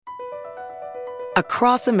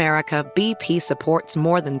Across America, BP supports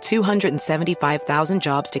more than 275,000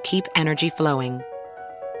 jobs to keep energy flowing.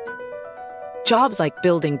 Jobs like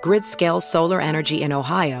building grid-scale solar energy in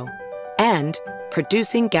Ohio and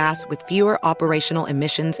producing gas with fewer operational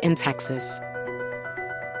emissions in Texas.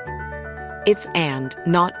 It's and,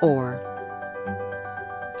 not or.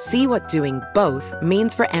 See what doing both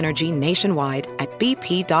means for energy nationwide at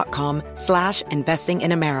bp.com/investing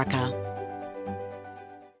in America.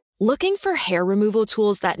 Looking for hair removal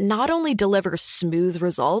tools that not only deliver smooth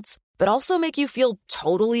results, but also make you feel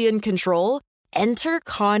totally in control? Enter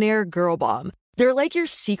Conair Girl Bomb. They're like your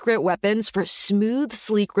secret weapons for smooth,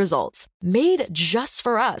 sleek results. Made just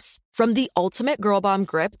for us. From the ultimate Girl Bomb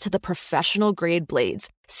grip to the professional-grade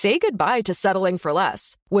blades, say goodbye to settling for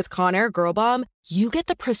less. With Conair Girl Bomb, you get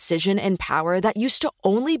the precision and power that used to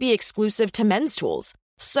only be exclusive to men's tools.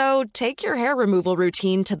 So take your hair removal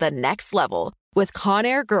routine to the next level with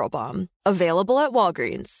Conair Girl Bomb. Available at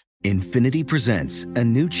Walgreens. Infiniti presents a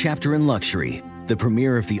new chapter in luxury, the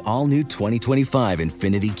premiere of the all-new 2025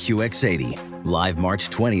 Infiniti QX80, live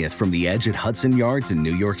March 20th from the Edge at Hudson Yards in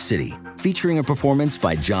New York City, featuring a performance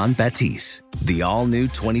by John Batiste. The all-new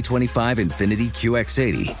 2025 Infiniti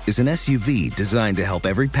QX80 is an SUV designed to help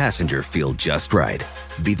every passenger feel just right.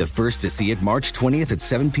 Be the first to see it March 20th at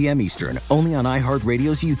 7 p.m. Eastern, only on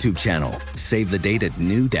iHeartRadio's YouTube channel. Save the date at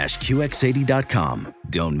new-QX80.com.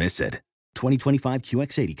 Don't miss it. 2025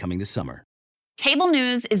 QX80 coming this summer. Cable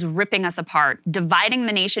news is ripping us apart, dividing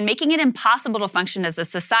the nation, making it impossible to function as a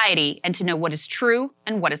society and to know what is true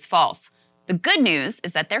and what is false. The good news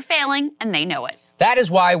is that they're failing and they know it. That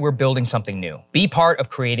is why we're building something new. Be part of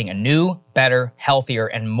creating a new, better, healthier,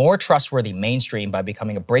 and more trustworthy mainstream by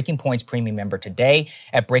becoming a Breaking Points premium member today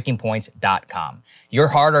at breakingpoints.com. Your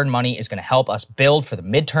hard-earned money is going to help us build for the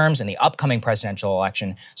midterms and the upcoming presidential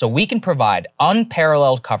election so we can provide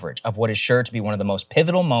unparalleled coverage of what is sure to be one of the most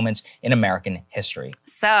pivotal moments in American history.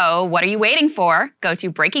 So what are you waiting for? Go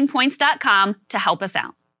to breakingpoints.com to help us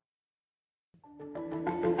out.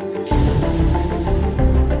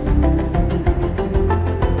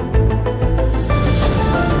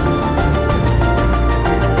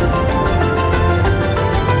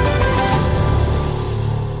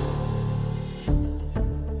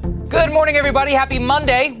 Good morning, everybody. Happy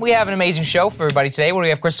Monday. We have an amazing show for everybody today. What do we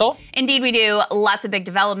have, Crystal? Indeed, we do. Lots of big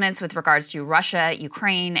developments with regards to Russia,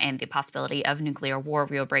 Ukraine, and the possibility of nuclear war.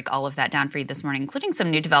 We will break all of that down for you this morning, including some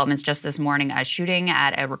new developments just this morning. A shooting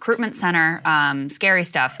at a recruitment center. Scary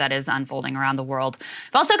stuff that is unfolding around the world.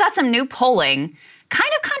 We've also got some new polling.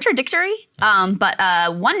 Kind of contradictory,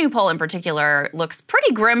 but one new poll in particular looks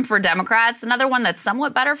pretty grim for Democrats. Another one that's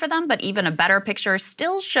somewhat better for them, but even a better picture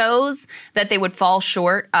still shows that they would fall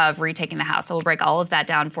short of retaking the House. So we'll break all of that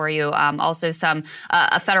down for you. Also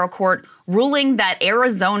a federal court ruling that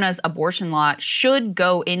Arizona's abortion law should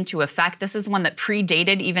go into effect. This is one that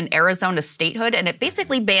predated even Arizona's statehood, and it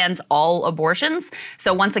basically bans all abortions.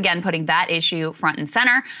 So once again, putting that issue front and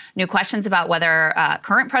center. New questions about whether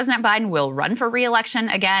current President Biden will run for re-election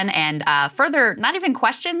again, and further, not even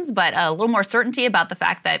questions, but a little more certainty about the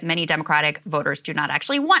fact that many Democratic voters do not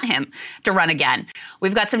actually want him to run again.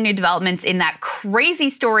 We've got some new developments in that crazy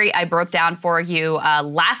story I broke down for you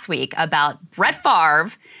last week about Brett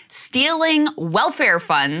Favre stealing welfare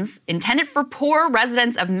funds intended for poor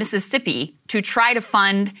residents of Mississippi to try to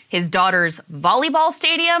fund his daughter's volleyball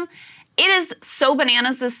stadium. It is so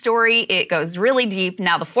bananas, this story. It goes really deep.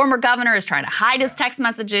 Now, the former governor is trying to hide his text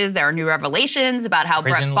messages. There are new revelations about how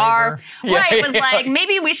Prison Brett Favre was Yeah. like,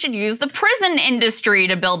 maybe we should use the prison industry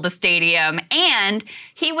to build the stadium. And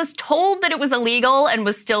he was told that it was illegal and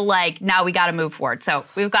was still like, now we got to move forward. So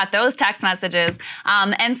we've got those text messages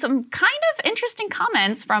and some kind of interesting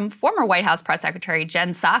comments from former White House Press Secretary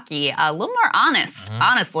Jen Psaki, a little more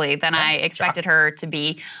honestly, than I expected her to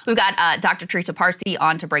be. We've got Dr. Teresa Parsi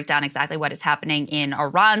on to break down exactly what is happening in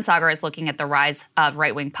Iran. Sagar is looking at the rise of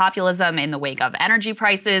right-wing populism in the wake of energy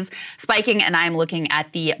prices spiking, and I'm looking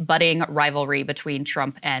at the budding rivalry between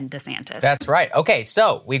Trump and DeSantis. That's right. Okay,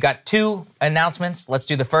 so we've got two announcements. Let's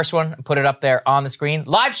do the first one, put it up there on the screen.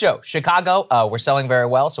 Live show, Chicago. We're selling very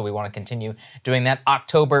well, so we want to continue doing that.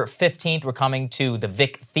 October 15th, we're coming to the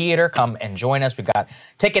Vic Theater. Come and join us. We've got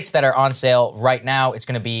tickets that are on sale right now. It's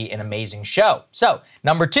going to be an amazing show. So,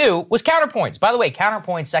 number two was Counterpoints. By the way,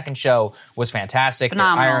 Counterpoint's second show show was fantastic.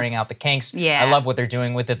 Phenomenal. They're ironing out the kinks. Yeah. I love what they're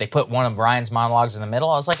doing with it. They put one of Ryan's monologues in the middle.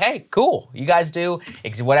 I was like, hey, cool. You guys do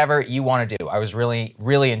whatever you want to do. I was really,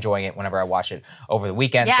 really enjoying it whenever I watched it over the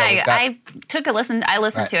weekend. Yeah, so I took a listen. I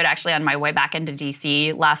listened to it actually on my way back into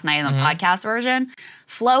DC last night in the podcast version.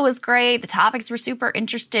 Flow was great. The topics were super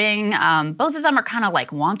interesting. Both of them are kind of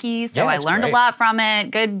like wonky, so I learned a lot from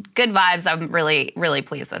it. Good vibes. I'm really, really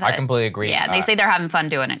pleased with it. I completely agree. Yeah, and they say they're having fun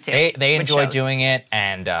doing it too. They enjoy doing it,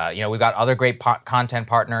 and we've got other great content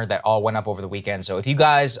partner that all went up over the weekend. So if you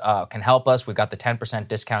guys can help us, we've got the 10%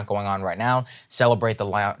 discount going on right now. Celebrate the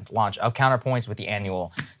launch of Counterpoints with the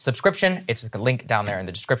annual subscription. It's the link down there in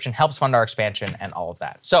the description. Helps fund our expansion and all of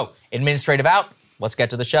that. So administrative out. Let's get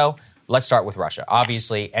to the show. Let's start with Russia.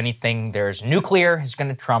 Obviously, anything there's nuclear is going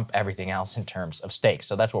to trump everything else in terms of stakes.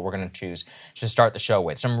 So that's what we're going to choose to start the show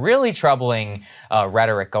with. Some really troubling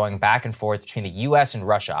rhetoric going back and forth between the U.S. and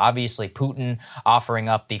Russia. Obviously, Putin offering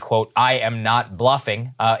up the, quote, I am not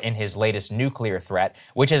bluffing in his latest nuclear threat,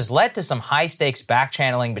 which has led to some high-stakes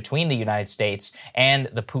back-channeling between the United States and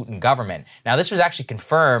the Putin government. Now, this was actually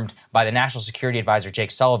confirmed by the National Security Advisor,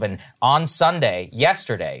 Jake Sullivan, on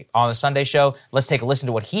yesterday, on the Sunday show. Let's take a listen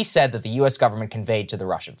to what he said that the U.S. government conveyed to the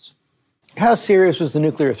Russians. How serious was the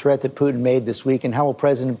nuclear threat that Putin made this week, and how will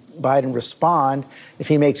President Biden respond if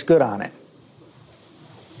he makes good on it?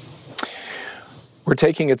 We're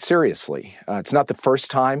taking it seriously. It's not the first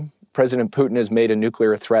time President Putin has made a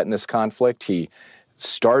nuclear threat in this conflict. He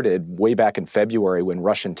started way back in February when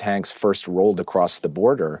Russian tanks first rolled across the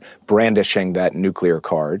border, brandishing that nuclear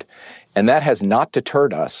card. And that has not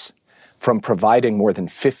deterred us from providing more than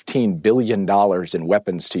 $15 billion in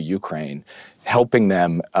weapons to Ukraine, helping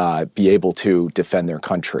them be able to defend their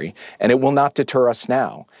country. And it will not deter us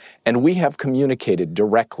now. And we have communicated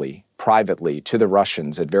directly, privately, to the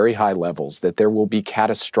Russians at very high levels that there will be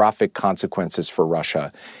catastrophic consequences for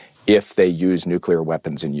Russia if they use nuclear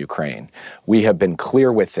weapons in Ukraine. We have been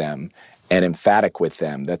clear with them and emphatic with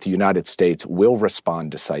them that the United States will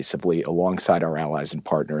respond decisively alongside our allies and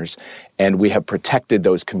partners. And we have protected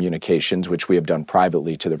those communications, which we have done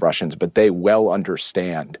privately to the Russians, but they well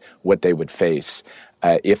understand what they would face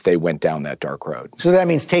if they went down that dark road. So that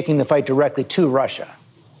means taking the fight directly to Russia.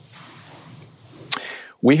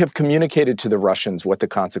 We have communicated to the Russians what the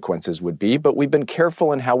consequences would be, but we've been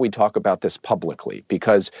careful in how we talk about this publicly,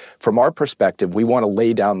 because from our perspective, we want to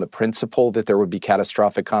lay down the principle that there would be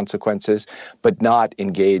catastrophic consequences, but not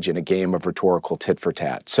engage in a game of rhetorical tit for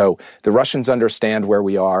tat. So the Russians understand where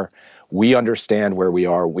we are. We understand where we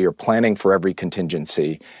are. We are planning for every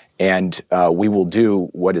contingency, and we will do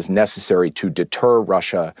what is necessary to deter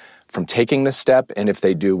Russia from taking this step. And if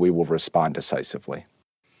they do, we will respond decisively.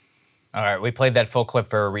 All right, we played that full clip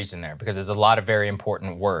for a reason there, because there's a lot of very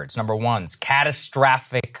important words. Number one,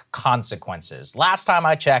 catastrophic consequences. Last time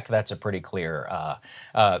I checked, that's a pretty clear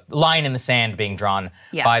line in the sand being drawn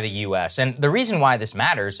by the U.S. And the reason why this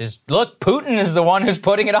matters is, look, Putin is the one who's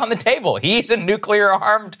putting it on the table. He's a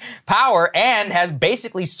nuclear-armed power and has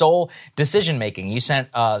basically sole decision-making. You sent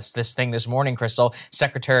us this thing this morning, Crystal.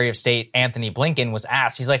 Secretary of State Anthony Blinken was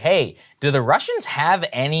asked, he's like, hey, do the Russians have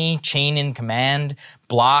any chain in command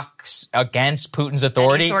blocks against Putin's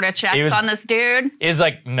authority? Any sort of checks on this dude? He's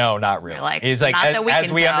like, no, not really. Like, he's like,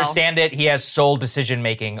 as we understand it, he has sole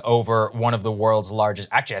decision-making over one of the world's largest,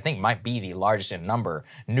 actually, I think might be the largest in number,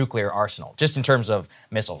 nuclear arsenal, just in terms of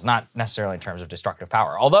missiles, not necessarily in terms of destructive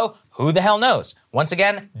power. Although, who the hell knows? Once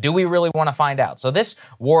again, do we really want to find out? So this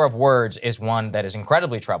war of words is one that is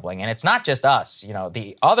incredibly troubling, and it's not just us. You know,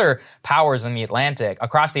 the other powers in the Atlantic,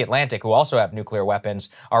 across the Atlantic, who also have nuclear weapons,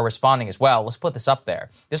 are responding as well. Let's put this up there.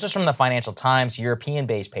 This is from the Financial Times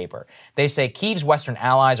European-based paper. They say Kyiv's Western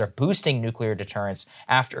allies are boosting nuclear deterrence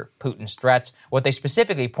after Putin's threats. What they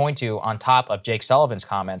specifically point to, on top of Jake Sullivan's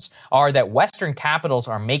comments, are that Western capitals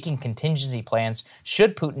are making contingency plans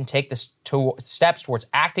should Putin take the steps towards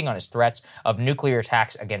acting on his threats of nuclear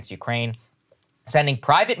attacks against Ukraine, sending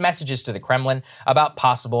private messages to the Kremlin about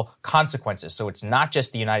possible consequences. So it's not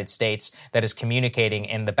just the United States that is communicating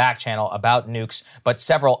in the back channel about nukes, but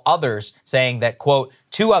several others saying that, quote,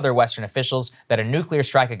 two other Western officials, that a nuclear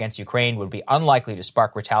strike against Ukraine would be unlikely to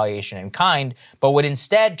spark retaliation in kind, but would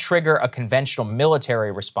instead trigger a conventional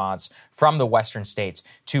military response from the Western states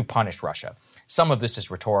to punish Russia. Some of this is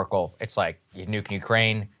rhetorical. It's like, you nuke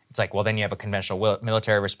Ukraine. It's like, well, then you have a conventional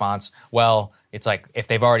military response. Well, It's like if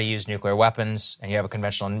they've already used nuclear weapons and you have a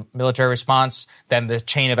conventional military response, then the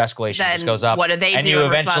chain of escalation just goes up. What do they do? And you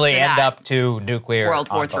eventually end up to nuclear World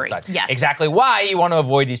War on both III. sides. Yes. Exactly why you want to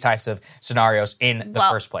avoid these types of scenarios in the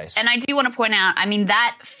first place. And I do want to point out, I mean,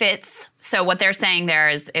 that fits. So what they're saying there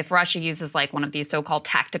is if Russia uses like one of these so-called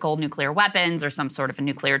tactical nuclear weapons or some sort of a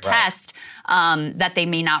nuclear test, that they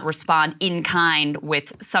may not respond in kind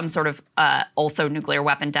with some sort of also nuclear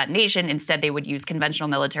weapon detonation. Instead, they would use conventional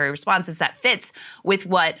military responses. That fits with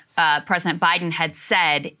what President Biden had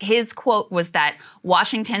said. His quote was that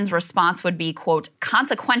Washington's response would be, quote,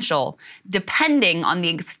 consequential, depending on the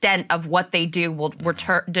extent of what they do will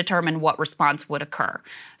determine what response would occur.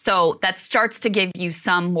 So that starts to give you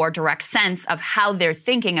some more direct sense of how they're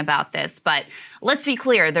thinking about this. But let's be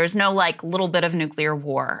clear, there's no like little bit of nuclear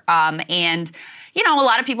war. And, you know, a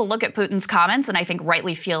lot of people look at Putin's comments and I think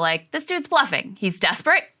rightly feel like this dude's bluffing. He's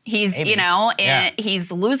desperate. He's,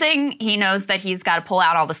 he's losing. He knows that he's got to pull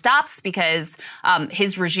out all the stops because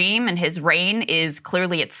his regime and his reign is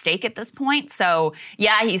clearly at stake at this point. So,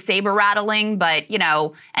 yeah, he's saber rattling. But, you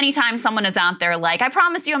know, anytime someone is out there like, I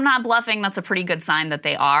promise you I'm not bluffing, that's a pretty good sign that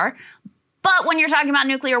they are. But when you're talking about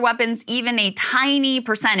nuclear weapons, even a tiny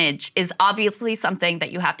percentage is obviously something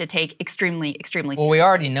that you have to take extremely, extremely seriously. Well, we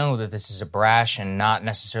already know that this is a brash and not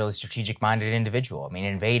necessarily strategic-minded individual. I mean,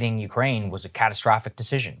 invading Ukraine was a catastrophic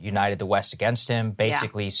decision. United the West against him,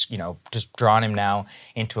 basically, just drawn him now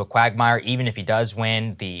into a quagmire. Even if he does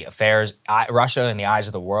win, the affairs, Russia in the eyes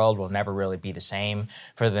of the world will never really be the same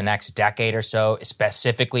for the next decade or so,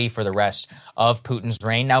 specifically for the rest of Putin's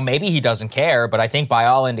reign. Now, maybe he doesn't care, but I think by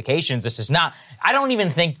all indications, this is not. I don't even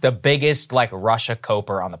think the biggest Russia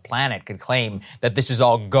coper on the planet could claim that this is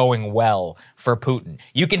all going well for Putin.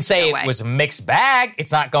 You can say it was a mixed bag.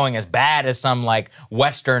 It's not going as bad as some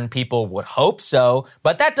Western people would hope so,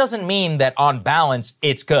 but that doesn't mean that on balance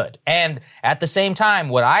it's good. And at the same time,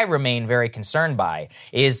 what I remain very concerned by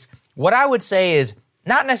is what I would say is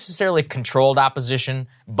not necessarily controlled opposition,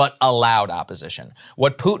 but allowed opposition.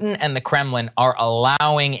 What Putin and the Kremlin are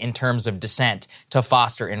allowing in terms of dissent to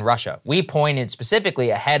foster in Russia. We pointed specifically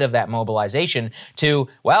ahead of that mobilization to,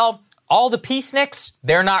 well, all the peaceniks,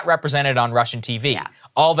 they're not represented on Russian TV. Yeah.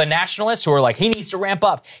 All the nationalists who are like, he needs to ramp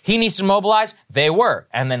up, he needs to mobilize, they were.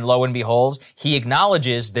 And then lo and behold, he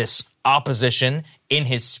acknowledges this opposition in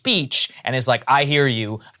his speech and is like, I hear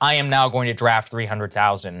you. I am now going to draft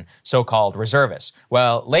 300,000 so-called reservists.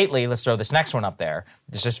 Well, lately, let's throw this next one up there.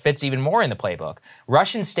 This just fits even more in the playbook.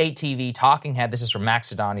 Russian state TV talking head, this is from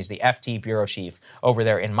Max Sedon, he's the FT bureau chief over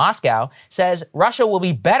there in Moscow, says Russia will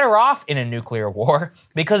be better off in a nuclear war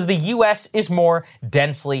because the U.S. is more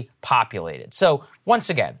densely populated. So once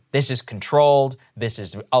again, this is controlled, this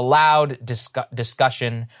is allowed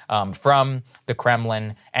discussion from the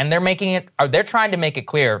Kremlin, and they're trying to make it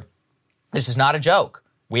clear this is not a joke.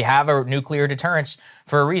 We have a nuclear deterrence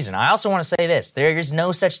for a reason. I also want to say this. There is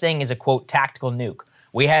no such thing as a, quote, tactical nuke.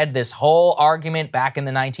 We had this whole argument back in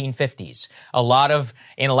the 1950s. A lot of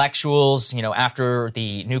intellectuals, after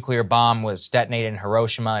the nuclear bomb was detonated in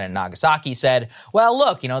Hiroshima and Nagasaki said, well,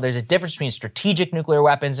 look, there's a difference between strategic nuclear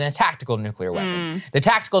weapons and a tactical nuclear weapon. The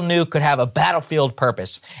tactical nuke could have a battlefield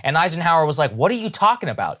purpose. And Eisenhower was like, what are you talking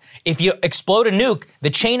about? If you explode a nuke, the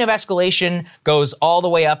chain of escalation goes all the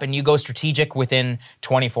way up and you go strategic within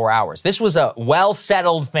 24 hours. This was a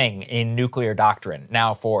well-settled thing in nuclear doctrine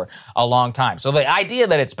now for a long time. So the idea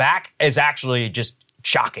that it's back is actually just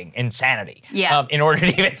shocking insanity. Yeah. In order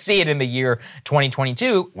to even see it in the year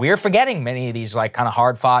 2022, we're forgetting many of these kind of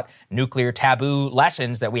hard-fought nuclear taboo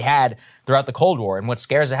lessons that we had throughout the Cold War. And what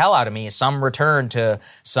scares the hell out of me is some return to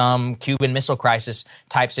some Cuban Missile Crisis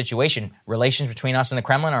type situation. Relations between us and the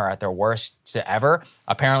Kremlin are at their worst ever.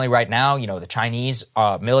 Apparently right now, the Chinese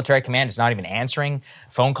military command is not even answering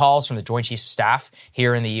phone calls from the Joint Chiefs of Staff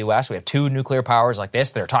here in the U.S. We have two nuclear powers like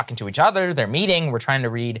this. They're talking to each other. They're meeting. We're trying to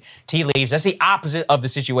read tea leaves. That's the opposite of the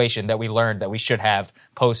situation that we learned that we should have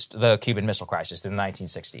post the Cuban Missile Crisis in the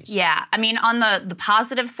 1960s. Yeah. I mean, on the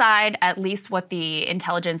positive side, at least what the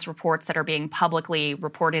intelligence reports that are being publicly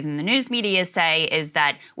reported in the news media say is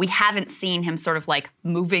that we haven't seen him sort of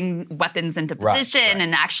moving weapons into position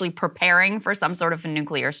and actually preparing for some sort of a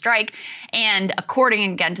nuclear strike. And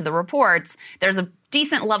according, again, to the reports, there's a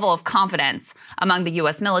decent level of confidence among the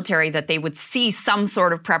U.S. military that they would see some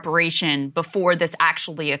sort of preparation before this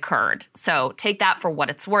actually occurred. So take that for what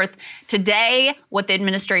it's worth. Today, what the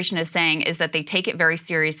administration is saying is that they take it very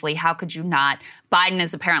seriously. How could you not? Biden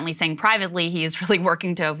is apparently saying privately he is really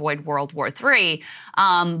working to avoid World War III.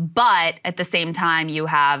 But at the same time, you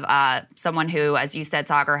have someone who, as you said,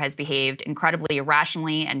 Sagar, has behaved incredibly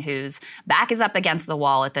irrationally and whose back is up against the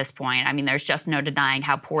wall at this point. I mean, there's just no denying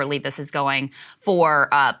how poorly this is going for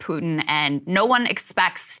Putin. And no one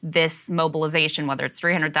expects this mobilization, whether it's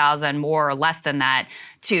 300,000 more or less than that,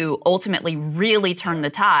 to ultimately really turn the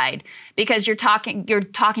tide, because you're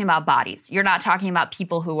talking about bodies. You're not talking about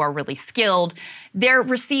people who are really skilled. They're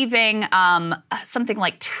receiving something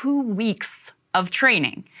like 2 weeks of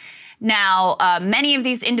training. Now, many of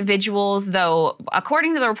these individuals, though,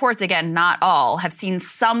 according to the reports, again, not all, have seen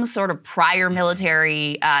some sort of prior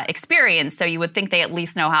military experience. So you would think they at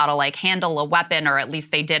least know how to handle a weapon, or at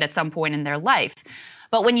least they did at some point in their life.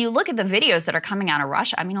 But when you look at the videos that are coming out of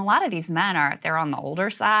Russia, I mean, a lot of these men they're on the older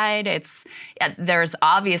side. There's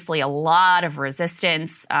obviously a lot of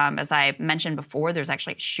resistance. As I mentioned before, there's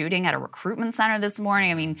actually a shooting at a recruitment center this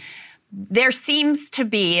morning. I mean, there seems to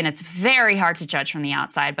be, and it's very hard to judge from the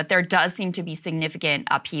outside, but there does seem to be significant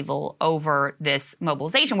upheaval over this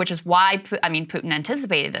mobilization, which is why, Putin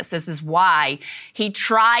anticipated this. This is why he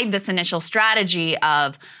tried this initial strategy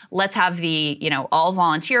of let's have the, all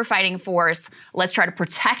volunteer fighting force. Let's try to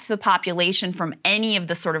protect the population from any of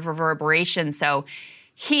the sort of reverberation. So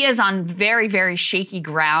he is on very, very shaky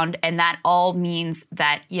ground, and that all means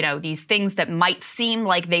that, these things that might seem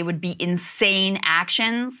like they would be insane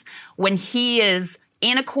actions, when he is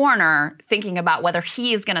in a corner thinking about whether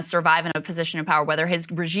he is going to survive in a position of power, whether his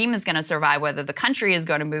regime is going to survive, whether the country is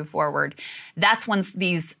going to move forward, that's when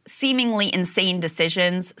these seemingly insane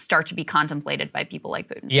decisions start to be contemplated by people like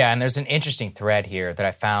Putin. Yeah, and there's an interesting thread here that I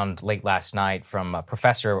found late last night from a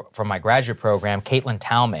professor from my graduate program, Caitlin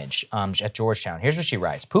Talmadge, at Georgetown. Here's what she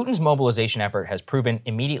writes. Putin's mobilization effort has proven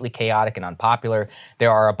immediately chaotic and unpopular. There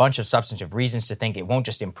are a bunch of substantive reasons to think it won't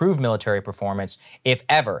just improve military performance, if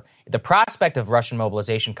ever. The prospect of Russian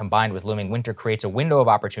mobilization combined with looming winter creates a window of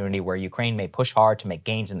opportunity where Ukraine may push hard to make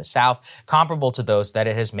gains in the south, comparable to those that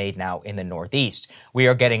it has made now in the northeast. We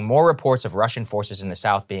are getting more reports of Russian forces in the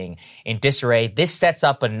south being in disarray. This sets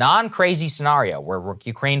up a non-crazy scenario where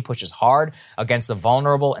Ukraine pushes hard against the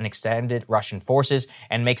vulnerable and extended Russian forces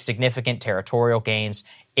and makes significant territorial gains.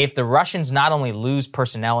 If the Russians not only lose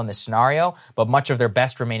personnel in this scenario, but much of their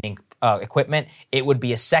best remaining equipment, it would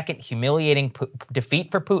be a second humiliating defeat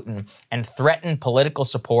for Putin and threaten political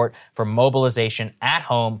support for mobilization at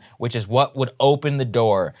home, which is what would open the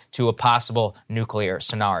door to a possible nuclear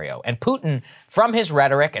scenario. And Putin, from his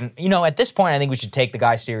rhetoric, and at this point, I think we should take the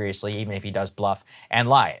guy seriously, even if he does bluff and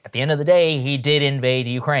lie. At the end of the day, he did invade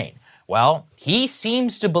Ukraine. Well, he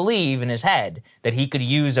seems to believe in his head that he could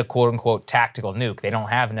use a quote-unquote tactical nuke. They don't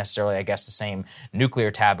have necessarily, I guess, the same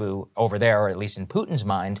nuclear taboo over there, or at least in Putin's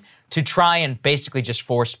mind, to try and basically just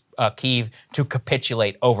force Kyiv to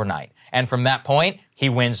capitulate overnight. And from that point, he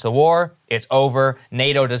wins the war. It's over.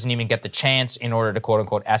 NATO doesn't even get the chance in order to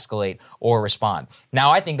quote-unquote escalate or respond.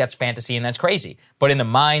 Now, I think that's fantasy and that's crazy. But in the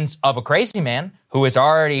minds of a crazy man who is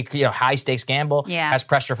already, high-stakes gamble, has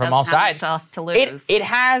pressure from all sides, to lose.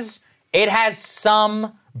 It has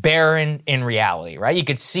some bearing in reality, right? You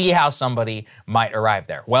could see how somebody might arrive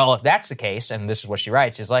there. Well, if that's the case, and this is what she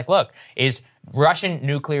writes, is look, is Russian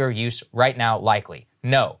nuclear use right now likely?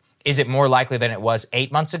 No. Is it more likely than it was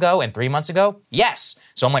 8 months ago and 3 months ago? Yes.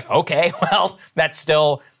 So I'm okay, well, that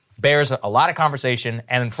still bears a lot of conversation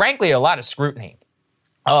and, frankly, a lot of scrutiny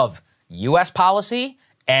of U.S. policy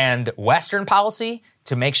and Western policy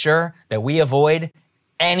to make sure that we avoid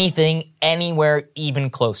anything anywhere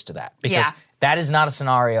even close to that, because that is not a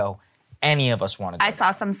scenario any of us want to go. I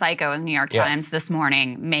saw some psycho in the New York Times this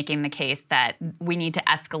morning making the case that we need to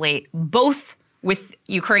escalate both with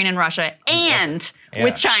Ukraine and Russia and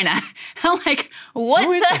with China. I'm like, what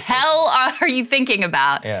the hell are you thinking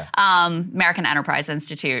about? American Enterprise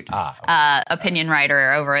Institute opinion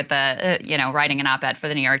writer over at the, writing an op-ed for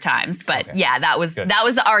the New York Times. But that was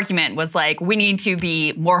the argument, was we need to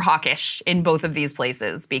be more hawkish in both of these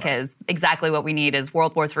places, because exactly what we need is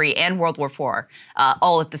World War III and World War IV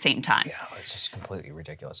all at the same time. Yeah, it's just completely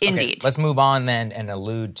ridiculous. Indeed. Okay, let's move on then and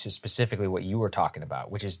allude to specifically what you were talking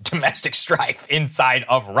about, which is domestic strife inside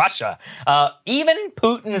of Russia. Even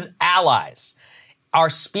Putin's allies are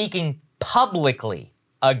speaking publicly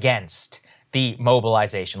against the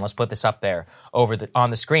mobilization. Let's put this up there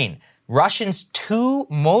on the screen. Russia's two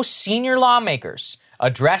most senior lawmakers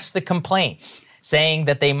addressed the complaints, saying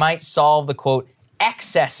that they might solve the, quote,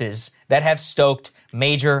 excesses that have stoked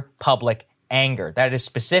major public anger. That is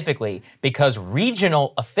specifically because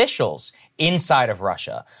regional officials inside of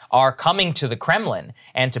Russia are coming to the Kremlin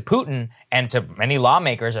and to Putin and to many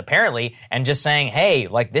lawmakers apparently and just saying, hey,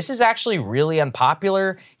 like this is actually really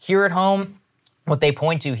unpopular here at home. What they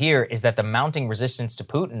point to here is that the mounting resistance to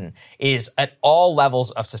Putin is at all levels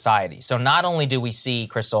of society. So not only do we see,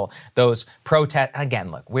 Crystal, those protests, again,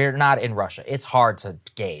 look, we're not in Russia. It's hard to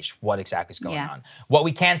gauge what exactly is going on. What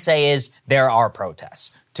we can say is there are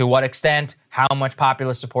protests. To what extent, how much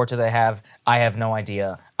popular support do they have? I have no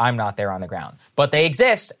idea. I'm not there on the ground. But they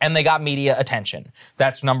exist and they got media attention.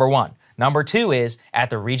 That's number one. Number two is at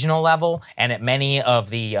the regional level and at many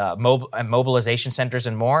of the mobilization centers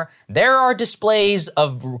and more, there are displays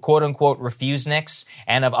of quote unquote refuseniks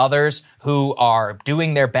and of others who are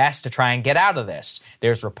doing their best to try and get out of this.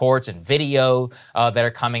 There's reports and video that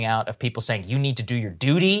are coming out of people saying you need to do your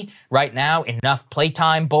duty right now. Enough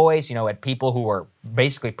playtime, boys, at people who are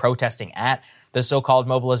basically protesting at the so-called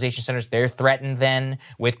mobilization centers. They're threatened then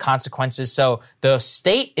with consequences. So the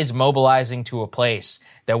state is mobilizing to a place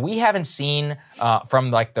that we haven't seen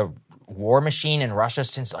from like the war machine in Russia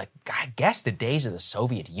since I guess the days of the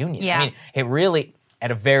Soviet Union. Yeah. I mean, it really,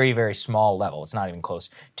 at a very, very small level, it's not even close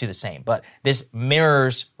to the same. But this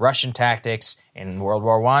mirrors Russian tactics in World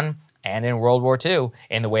War I and in World War II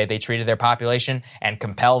in the way they treated their population and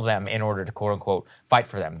compelled them in order to, quote-unquote, fight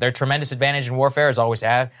for them. Their tremendous advantage in warfare has always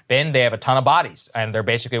been they have a ton of bodies, and they're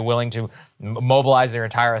basically willing to mobilize their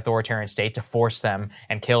entire authoritarian state to force them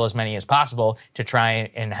and kill as many as possible to try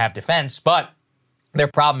and have defense. But their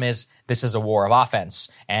problem is this is a war of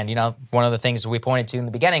offense. And, one of the things we pointed to in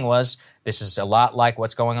the beginning was this is a lot like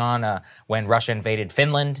what's going on when Russia invaded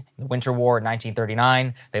Finland in the Winter War in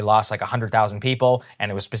 1939. They lost like 100,000 people,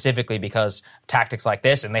 and it was specifically because tactics like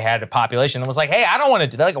this, and they had a population that was like, hey, I don't want to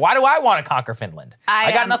do that. Like, why do I want to conquer Finland?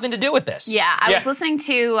 I got nothing to do with this. Yeah, I was listening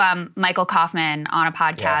to Michael Kaufman on a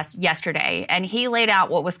podcast yesterday, and he laid out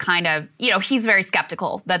what was kind of, he's very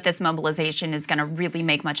skeptical that this mobilization is going to really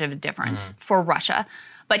make much of a difference for Russia.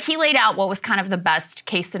 But he laid out what was kind of the best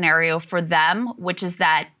case scenario for them, which is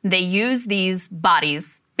that they use these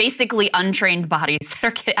bodies, basically untrained bodies that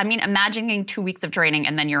are, imagining 2 weeks of training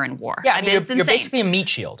and then you're in war. Yeah, you're basically a meat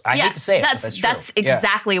shield. I hate to say it, but that's true. That's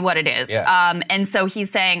exactly what it is. Yeah. And so he's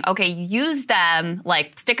saying, okay, use them,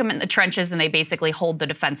 like stick them in the trenches and they basically hold the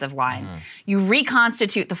defensive line. You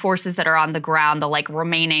reconstitute the forces that are on the ground, the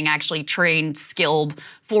remaining actually trained, skilled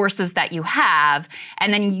forces that you have,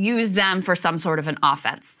 and then use them for some sort of an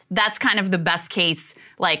offense. That's kind of the best case,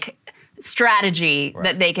 strategy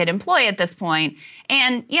that they could employ at this point.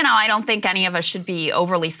 And, I don't think any of us should be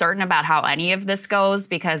overly certain about how any of this goes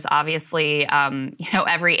because obviously,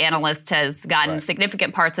 every analyst has gotten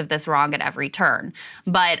significant parts of this wrong at every turn.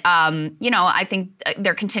 But, I think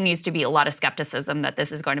there continues to be a lot of skepticism that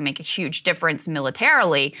this is going to make a huge difference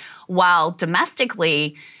militarily, while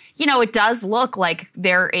domestically, it does look like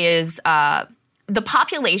there is the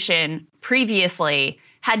population previously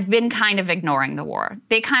had been kind of ignoring the war.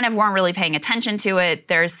 They kind of weren't really paying attention to it.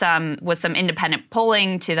 There's some independent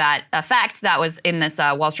polling to that effect that was in this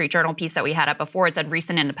Wall Street Journal piece that we had up before. It said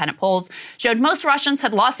recent independent polls showed most Russians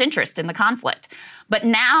had lost interest in the conflict. But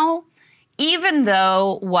now, even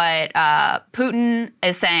though what Putin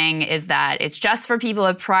is saying is that it's just for people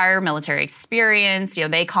with prior military experience,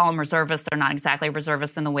 they call them reservists. They're not exactly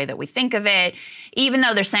reservists in the way that we think of it. Even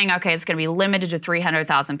though they're saying, okay, it's going to be limited to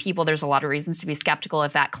 300,000 people, there's a lot of reasons to be skeptical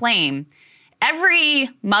of that claim. Every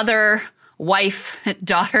mother, wife,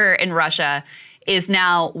 daughter in Russia is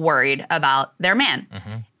now worried about their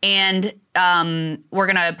man. And we're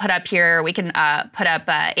going to put up here, we can put up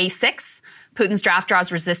A6, Putin's draft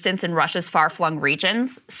draws resistance in Russia's far-flung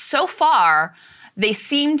regions. So far, they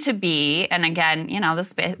seem to be, and again,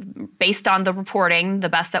 this based on the reporting, the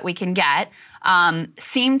best that we can get,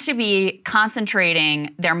 seem to be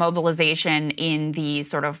concentrating their mobilization in the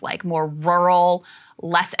sort of more rural,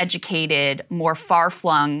 less educated, more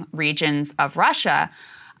far-flung regions of Russia.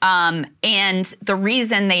 And the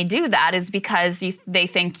reason they do that is because they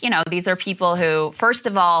think, these are people who, first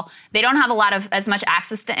of all, they don't have as much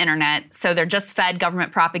access to the internet, so they're just fed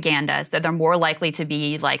government propaganda, so they're more likely to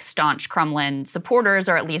be staunch Kremlin supporters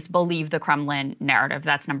or at least believe the Kremlin narrative.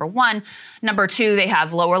 That's number one. Number two, they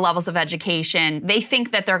have lower levels of education. They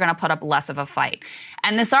think that they're going to put up less of a fight.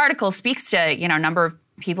 And this article speaks to, a number of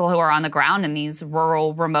people who are on the ground in these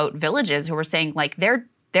rural, remote villages who are saying,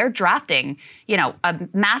 they're drafting, a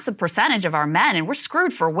massive percentage of our men, and we're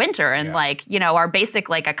screwed for winter. And our basic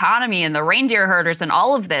economy and the reindeer herders and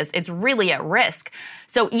all of this, it's really at risk.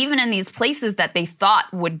 So even in these places that they thought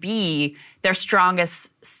would be their strongest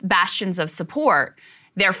bastions of support,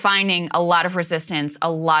 they're finding a lot of resistance,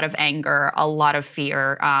 a lot of anger, a lot of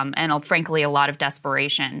fear, and frankly, a lot of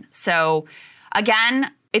desperation. So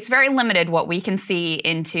again, it's very limited what we can see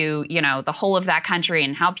into, the whole of that country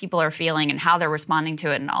and how people are feeling and how they're responding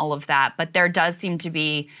to it and all of that. But there does seem to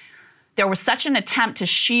be, there was such an attempt to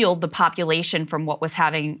shield the population from what was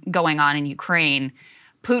going on in Ukraine.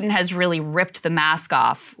 Putin has really ripped the mask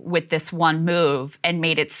off with this one move and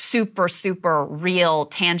made it super, super real,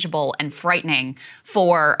 tangible, and frightening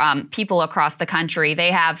for people across the country.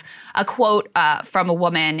 They have a quote from a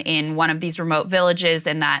woman in one of these remote villages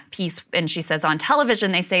in that piece, and she says, on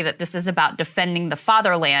television, they say that this is about defending the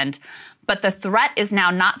fatherland, but the threat is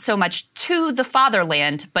now not so much to the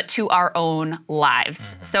fatherland, but to our own lives.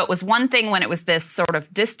 Mm-hmm. So it was one thing when it was this sort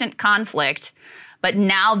of distant conflict, but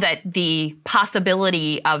now that the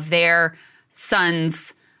possibility of their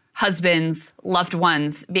sons, husbands, loved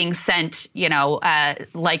ones being sent,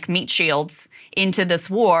 like meat shields into this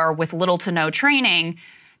war with little to no training,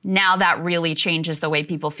 now that really changes the way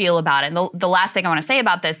people feel about it. And the last thing I want to say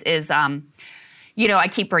about this is, I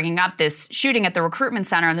keep bringing up this shooting at the recruitment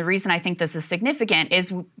center. And the reason I think this is significant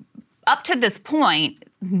is up to this point,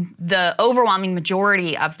 the overwhelming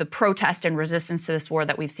majority of the protest and resistance to this war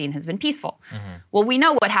that we've seen has been peaceful. Mm-hmm. Well, we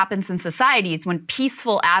know what happens in societies when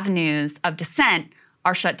peaceful avenues of dissent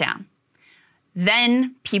are shut down.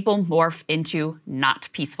 Then people morph into not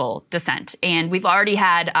peaceful dissent. And we've already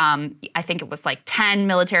had, I think it was like 10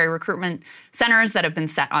 military recruitment centers that have been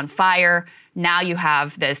set on fire. Now you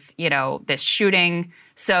have this, this shooting.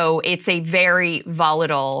 So it's a very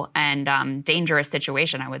volatile and dangerous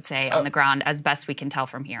situation, I would say, on the ground, as best we can tell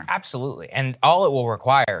from here. Absolutely. And all it will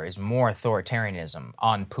require is more authoritarianism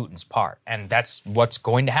on Putin's part. And that's what's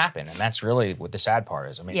going to happen. And that's really what the sad part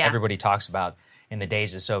is. I mean, everybody talks about in the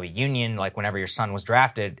days of the Soviet Union, like whenever your son was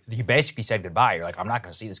drafted, you basically said goodbye. You're like, I'm not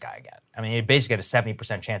going to see this guy again. I mean, you basically had a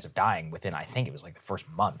 70% chance of dying within, I think it was like the first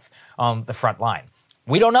month on the front line.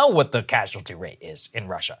 We don't know what the casualty rate is in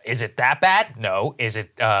Russia. Is it that bad? No. Is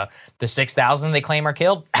it the 6,000 they claim are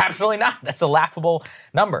killed? Absolutely not. That's a laughable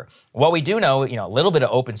number. What we do know, a little bit of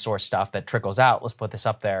open source stuff that trickles out. Let's put this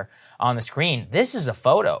up there on the screen. This is a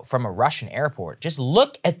photo from a Russian airport. Just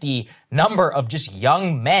look at the number of just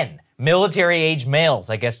young men, military-age males,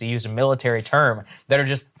 I guess to use a military term, that are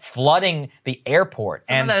just flooding the airport.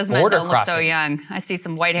 Some of those men don't look so young. I see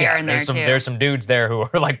some white hair in there, too. There's some dudes there who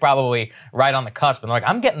are like probably right on the cusp, and they're like,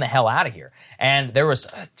 I'm getting the hell out of here. And there was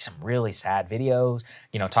some really sad videos,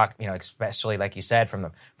 especially like you said, from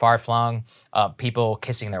the far-flung, people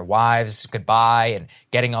kissing their wives goodbye and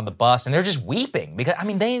getting on the bus, and they're just weeping because,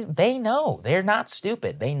 they know. They're not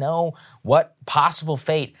stupid. They know what possible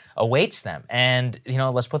fate awaits them. And,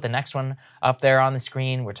 let's put the next one up there on the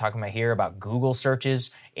screen. We're talking about Google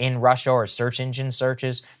searches in Russia, or search engine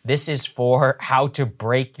searches. This is for how to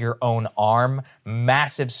break your own arm.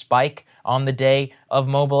 Massive spike on the day of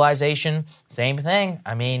mobilization. Same thing.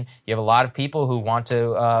 You have a lot of people who want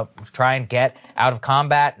to try and get out of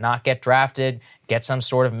combat, not get drafted, get some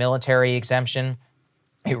sort of military exemption.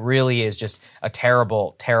 It really is just a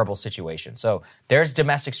terrible, terrible situation. So there's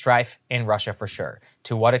domestic strife in Russia for sure.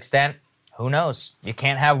 To what extent? Who knows? You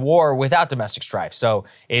can't have war without domestic strife. So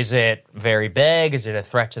is it very big? Is it a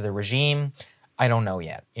threat to the regime? I don't know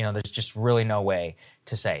yet. There's just really no way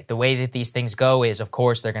to say. The way that these things go is, of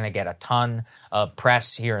course, they're going to get a ton of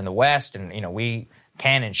press here in the West, and, we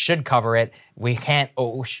can and should cover it. We can't,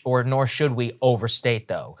 or nor should we overstate,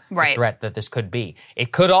 though, the threat that this could be.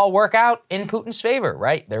 It could all work out in Putin's favor,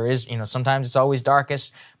 right? There is, sometimes it's always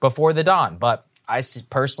darkest before the dawn, but I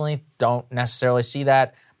personally don't necessarily see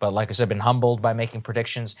that. But like I said, I've been humbled by making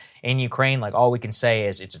predictions in Ukraine. Like, all we can say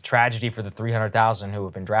is it's a tragedy for the 300,000 who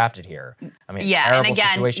have been drafted here. Terrible and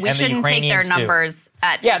again, situation. We and shouldn't take their numbers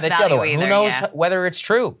at face that's the other one. Either. Who knows whether it's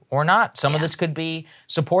true or not? Some of this could be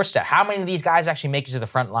support staff. How many of these guys actually make it to the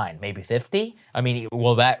front line? Maybe 50?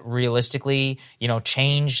 Will that realistically,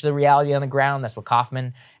 change the reality on the ground? That's what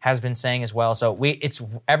Kaufman has been saying as well. So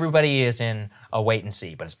everybody is in a wait and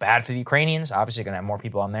see. But it's bad for the Ukrainians. Obviously, going to have more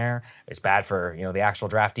people on there. It's bad for the actual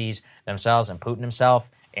draftees themselves and Putin himself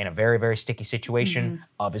in a very, very sticky situation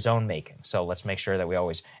of his own making. So let's make sure that we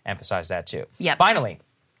always emphasize that too. Yep. Finally,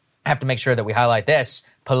 I have to make sure that we highlight this.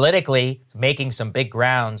 Politically, making some big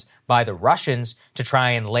grounds by the Russians to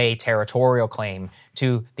try and lay territorial claim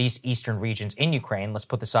to these eastern regions in Ukraine. Let's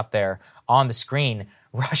put this up there on the screen.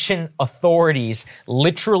 Russian authorities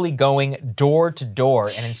literally going door to door,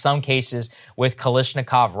 and in some cases with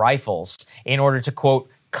Kalashnikov rifles, in order to, quote,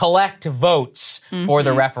 collect votes for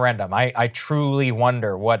the referendum. I truly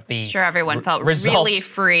wonder what the sure everyone felt results. Really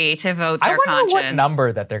free to vote their conscience. I wonder conscience. what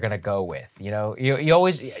number that they're going to go with. You know,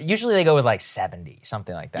 usually they go with like 70,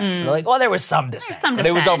 something like that. So they're like, well, there was some dissent, but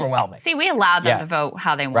it was overwhelming. See, we allowed them to vote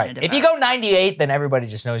how they wanted to vote. If you go 98, then everybody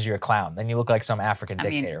just knows you're a clown. Then you look like some African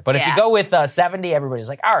dictator. But if you go with 70, everybody's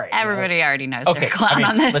like, all right. Everybody already knows they're a clown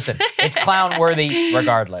on this. Listen, it's clown worthy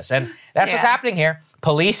regardless. And that's what's happening here.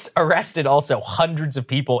 Police arrested also hundreds of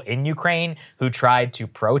people in Ukraine who tried to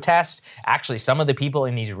protest. Actually, some of the people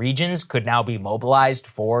in these regions could now be mobilized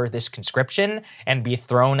for this conscription and be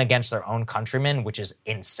thrown against their own countrymen, which is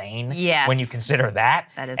insane when you consider that.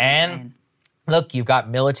 That is insane. Look, you've got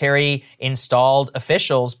military installed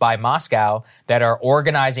officials by Moscow that are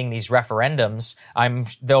organizing these referendums.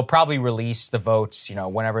 They'll probably release the votes,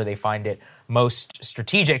 whenever they find it most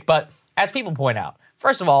strategic. But as people point out,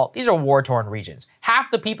 first of all, these are war-torn regions.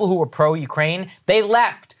 Half the people who were pro-Ukraine, they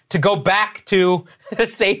left to go back to the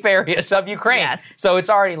safe areas of Ukraine. Yes. So it's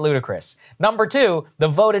already ludicrous. Number two, the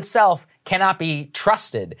vote itself cannot be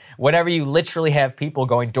trusted whenever you literally have people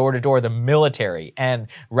going door to door, the military and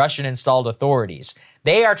Russian-installed authorities.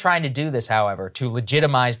 They are trying to do this, however, to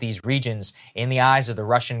legitimize these regions in the eyes of the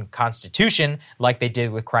Russian constitution, like they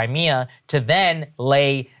did with Crimea, to then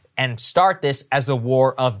lay and start this as a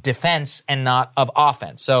war of defense and not of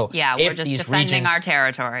offense. So we're just defending our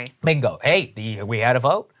territory. Bingo. Hey, we had a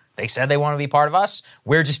vote. They said they want to be part of us.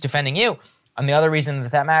 We're just defending you. And the other reason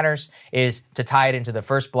that matters is to tie it into the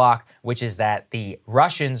first block, which is that the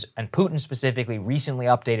Russians, and Putin specifically, recently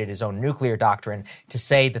updated his own nuclear doctrine to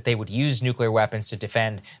say that they would use nuclear weapons to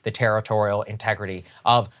defend the territorial integrity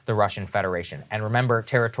of the Russian Federation. And remember,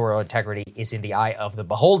 territorial integrity is in the eye of the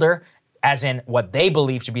beholder, as in what they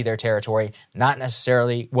believe to be their territory, not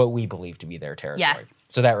necessarily what we believe to be their territory. Yes.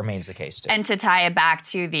 So that remains the case, too. And to tie it back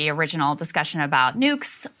to the original discussion about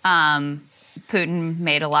nukes, Putin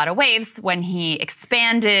made a lot of waves when he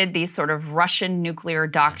expanded the sort of Russian nuclear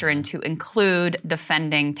doctrine to include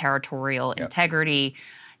defending territorial integrity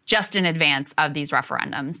just in advance of these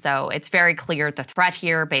referendums. So it's very clear the threat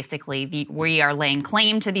here. Basically, we are laying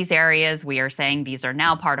claim to these areas. We are saying these are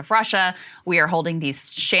now part of Russia. We are holding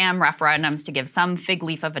these sham referendums to give some fig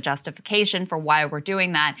leaf of a justification for why we're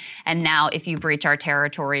doing that. And now if you breach our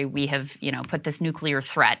territory, we have, put this nuclear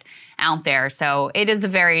threat out there. So it is a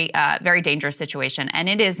very, very dangerous situation. And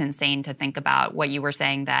it is insane to think about what you were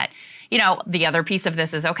saying that, the other piece of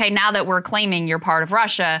this is, okay, now that we're claiming you're part of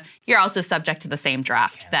Russia, you're also subject to the same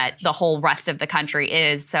draft that the whole rest of the country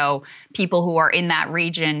is. So people who are in that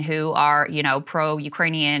region who are,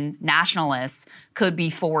 pro-Ukrainian nationalists could be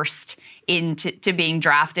forced into being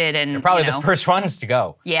drafted. And they're probably the first ones to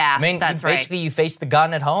go. Yeah, that's right. Basically, you face the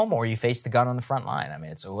gun at home or you face the gun on the front line. I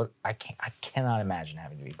mean, I cannot imagine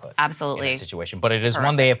having to be put in that situation. But it is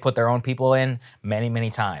one they have put their own people in many, many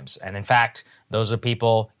times. And in fact, those are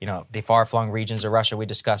people, the far-flung regions of Russia we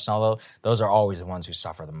discussed, although those are always the ones who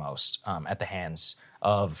suffer the most at the hands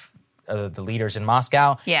of the leaders in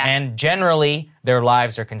Moscow. Yeah. And generally, their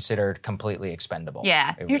lives are considered completely expendable.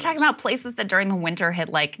 Yeah. You're talking about places that during the winter hit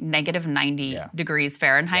like negative 90 degrees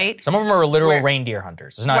Fahrenheit. Yeah. Some of them are literal reindeer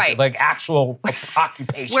hunters. It's not like actual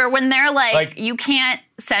occupation. Where when they're like, you can't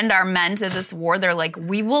send our men to this war, they're like,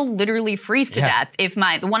 we will literally freeze to death. If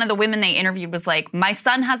one of the women they interviewed was like, my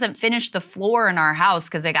son hasn't finished the floor in our house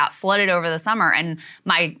because it got flooded over the summer, and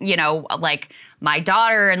my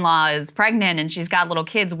daughter-in-law is pregnant and she's got little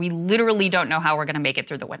kids. We literally don't know how we're going to make it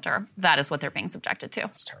through the winter. That is what they're being subjected to.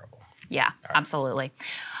 It's terrible. Yeah, absolutely.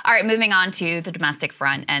 All right, moving on to the domestic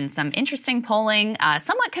front and some interesting polling,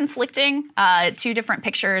 somewhat conflicting, two different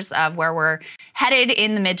pictures of where we're headed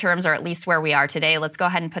in the midterms, or at least where we are today. Let's go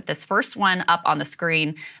ahead and put this first one up on the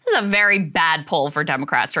screen. This is a very bad poll for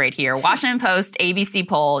Democrats right here. Washington Post ABC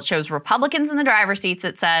poll shows Republicans in the driver's seats.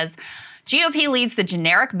 It says, GOP leads the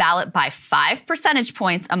generic ballot by 5 percentage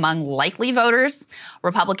points among likely voters.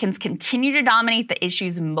 Republicans continue to dominate the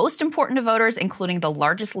issues most important to voters, including the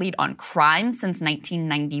largest lead on crime since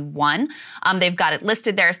 1991. They've got it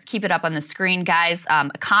listed there. Keep it up on the screen, guys.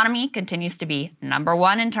 Economy continues to be number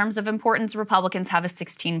one in terms of importance. Republicans have a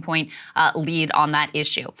 16-point lead on that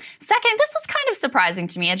issue. Second, this was kind of surprising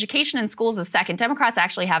to me. Education and schools is second. Democrats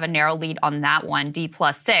actually have a narrow lead on that one,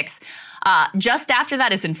 D+6. Just after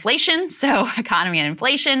that is inflation. So economy and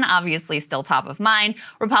inflation, obviously still top of mind.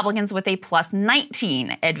 Republicans with a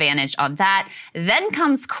 +19 advantage on that. Then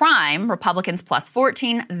comes crime, Republicans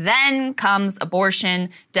 +14. Then comes abortion,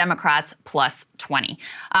 Democrats +20.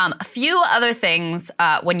 A few other things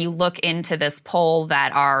when you look into this poll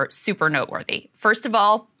that are super noteworthy. First of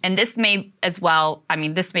all, and this may as well,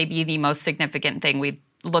 this may be the most significant thing we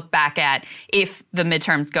look back at if the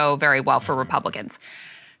midterms go very well for Republicans.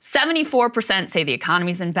 74% say the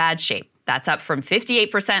economy's in bad shape. That's up from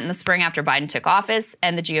 58% in the spring after Biden took office,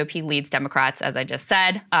 and the GOP leads Democrats, as I just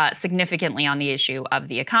said, significantly on the issue of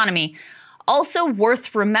the economy. Also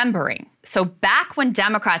worth remembering, so back when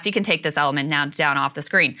Democrats, you can take this element now down off the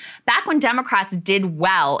screen, back when Democrats did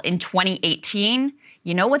well in 2018,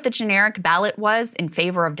 you know what the generic ballot was in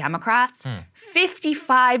favor of Democrats?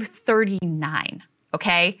 55-39,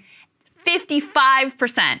 okay?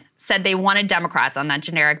 55% said they wanted Democrats on that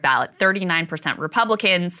generic ballot, 39%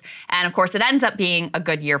 Republicans. And of course, it ends up being a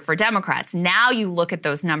good year for Democrats. Now you look at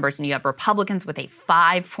those numbers and you have Republicans with a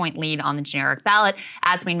 5-point lead on the generic ballot.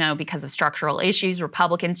 As we know, because of structural issues,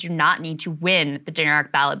 Republicans do not need to win the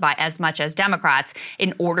generic ballot by as much as Democrats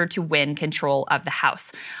in order to win control of the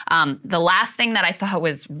House. The last thing that I thought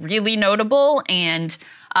was really notable and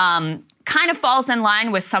kind of falls in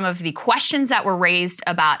line with some of the questions that were raised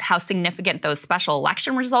about how significant those special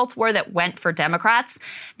election results were that went for Democrats.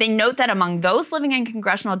 They note that among those living in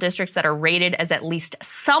congressional districts that are rated as at least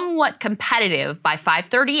somewhat competitive by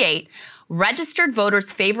 538, registered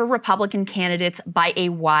voters favor Republican candidates by a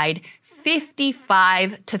wide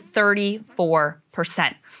 55 to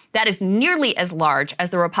 34%. That is nearly as large as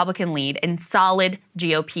the Republican lead in solid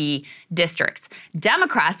GOP districts.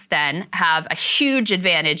 Democrats then have a huge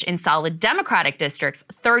advantage in solid Democratic districts,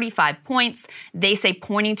 35 points. They say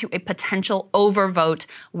pointing to a potential overvote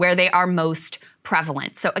where they are most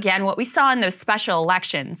prevalent. So again, what we saw in those special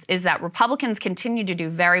elections is that Republicans continue to do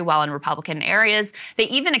very well in Republican areas. They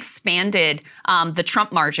even expanded the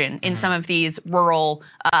Trump margin in some of these rural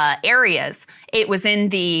areas. It was in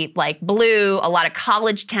the blue, a lot of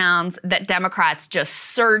college towns that Democrats just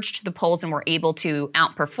surged to the polls and were able to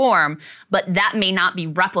outperform. But that may not be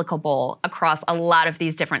replicable across a lot of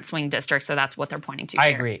these different swing districts. So that's what they're pointing to. I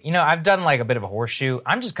agree. I've done a bit of a horseshoe.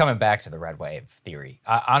 I'm just coming back to the red wave theory.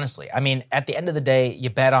 Honestly, I mean, at the end of the day, you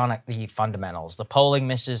bet on the fundamentals. The polling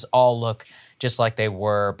misses all look just like they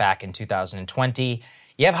were back in 2020.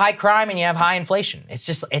 You have high crime and you have high inflation. It's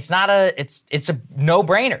a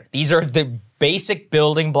no-brainer. These are the basic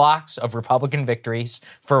building blocks of Republican victories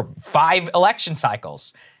for 5 election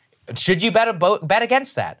cycles. Should you bet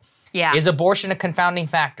against that? Yeah. Is abortion a confounding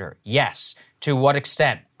factor? Yes. To what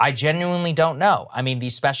extent? I genuinely don't know. I mean,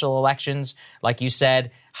 these special elections, like you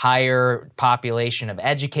said, higher population of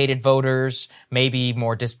educated voters, maybe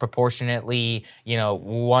more disproportionately,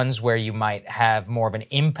 ones where you might have more of an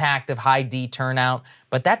impact of high D turnout.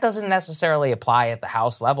 But that doesn't necessarily apply at the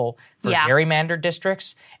House level for gerrymandered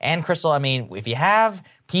districts. And Crystal, I mean, if you have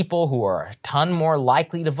people who are a ton more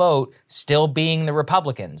likely to vote still being the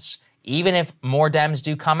Republicans, even if more Dems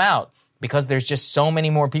do come out, because there's just so many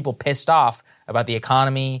more people pissed off about the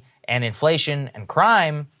economy and inflation and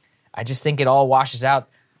crime, I just think it all washes out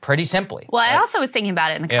pretty simply. Well, I also was thinking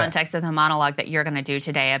about it in the context of the monologue that you're going to do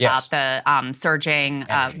today about the surging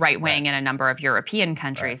right wing in a number of European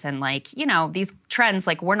countries. And these trends,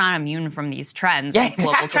 we're not immune from these trends, these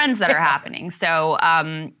global trends that are happening. So,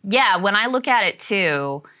 when I look at it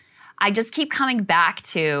too, I just keep coming back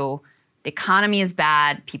to the economy is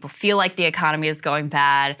bad. People feel like the economy is going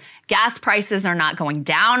bad. Gas prices are not going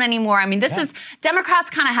down anymore. I mean,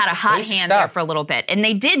 Democrats kind of had a hot hand there for a little bit, and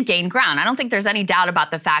they did gain ground. I don't think there's any doubt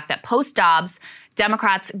about the fact that post-Dobbs,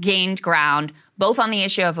 Democrats gained ground, both on the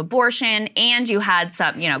issue of abortion, and you had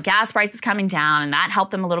some, gas prices coming down, and that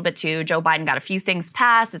helped them a little bit too. Joe Biden got a few things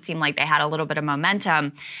passed. It seemed like they had a little bit of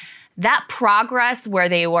momentum. That progress where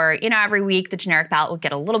they were, every week the generic ballot would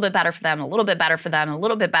get a little bit better for them, a little bit better for them, a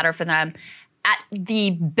little bit better for them. At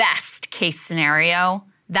the best case scenario,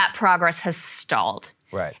 that progress has stalled.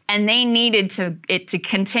 Right. And they needed it to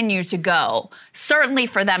continue to go, certainly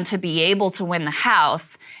for them to be able to win the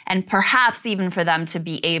House and perhaps even for them to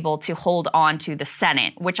be able to hold on to the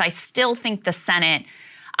Senate, which I still think the Senate –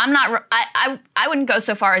 I wouldn't go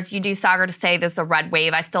so far as you do, Sagar, to say this is a red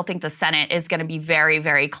wave. I still think the Senate is going to be very,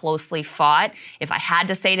 very closely fought. If I had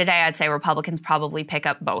to say today, I'd say Republicans probably pick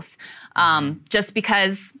up both. Just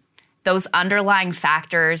because those underlying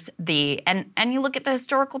factors, and you look at the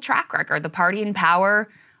historical track record, the party in power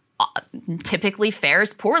typically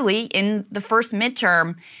fares poorly in the first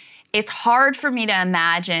midterm. It's hard for me to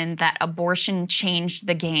imagine that abortion changed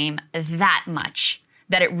the game that much,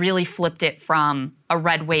 that it really flipped it from a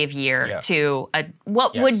red wave year to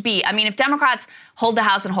would be. I mean, if Democrats hold the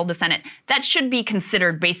House and hold the Senate, that should be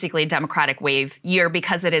considered basically a Democratic wave year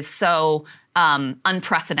because it is so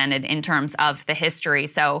unprecedented in terms of the history.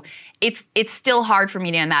 So it's still hard for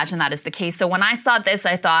me to imagine that is the case. So when I saw this,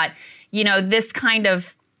 I thought, this kind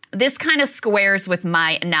of this kind of squares with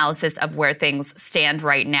my analysis of where things stand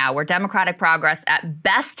right now, where Democratic progress at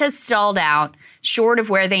best has stalled out, short of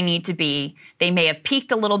where they need to be. They may have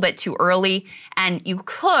peaked a little bit too early, and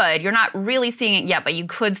you're not really seeing it yet, but you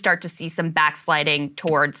could start to see some backsliding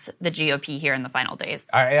towards the GOP here in the final days.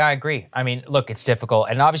 I agree. I mean, look, it's difficult.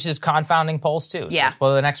 And obviously there's confounding polls too. So let's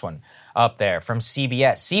pull the next one up there from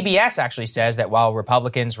CBS. CBS actually says that while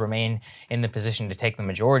Republicans remain in the position to take the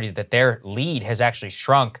majority, that their lead has actually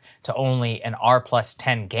shrunk to only an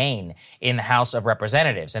R+10 gain in the House of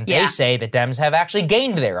Representatives. And they say that Dems have actually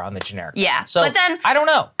gained there on the generic. Yeah. So but then, I don't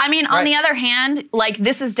know. I mean, on the other hand, like,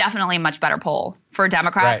 this is definitely a much better poll for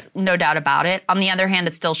Democrats, no doubt about it. On the other hand,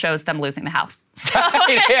 it still shows them losing the House. So, so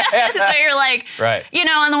you're like,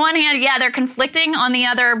 on the one hand, they're conflicting. On the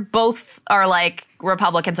other, both are like,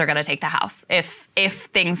 Republicans are going to take the House if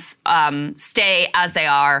things stay as they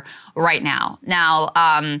are right now. Now,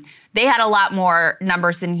 they had a lot more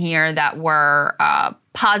numbers in here that were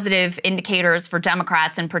positive indicators for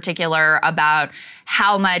Democrats in particular about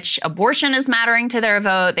how much abortion is mattering to their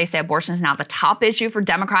vote. They say abortion is now the top issue for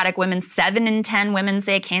Democratic women. 7 in 10 women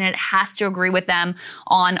say a candidate has to agree with them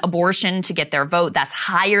on abortion to get their vote. That's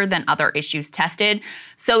higher than other issues tested.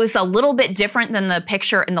 So it's a little bit different than the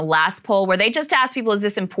picture in the last poll where they just asked people, is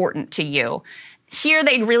this important to you? Here,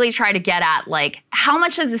 they'd really try to get at, like, how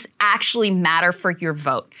much does this actually matter for your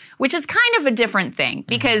vote? Which is kind of a different thing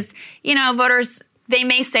because, voters, they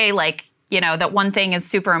may say, like, that one thing is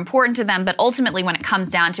super important to them, but ultimately when it comes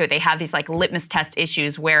down to it, they have these like litmus test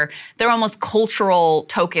issues where they're almost cultural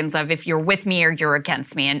tokens of if you're with me or you're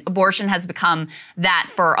against me. And abortion has become that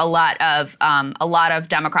for a lot of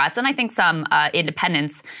Democrats and I think some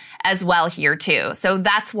independents as well here too. So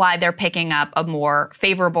that's why they're picking up a more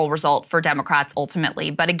favorable result for Democrats ultimately.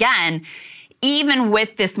 But again, even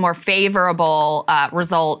with this more favorable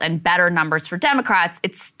result and better numbers for Democrats,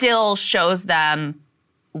 it still shows them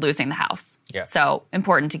losing the House. Yeah. So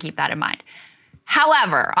important to keep that in mind.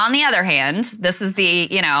 However, on the other hand, this is the,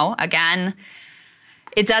 again,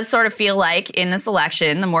 it does sort of feel like in this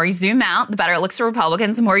election, the more you zoom out, the better it looks for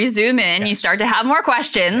Republicans. The more you zoom in, you start to have more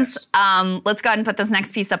questions. Let's go ahead and put this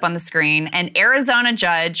next piece up on the screen. An Arizona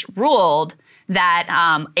judge ruled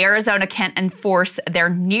that Arizona can't enforce their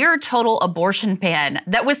near total abortion ban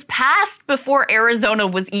that was passed before Arizona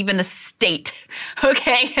was even a state.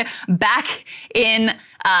 Okay, back in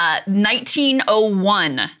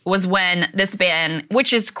 1901 was when this ban,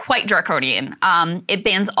 which is quite draconian, it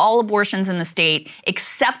bans all abortions in the state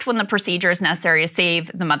except when the procedure is necessary to save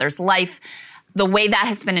the mother's life. The way that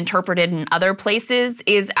has been interpreted in other places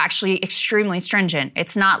is actually extremely stringent.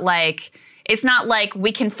 It's not like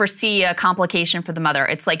we can foresee a complication for the mother.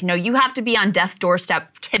 It's like, no, you have to be on death's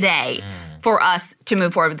doorstep today for us to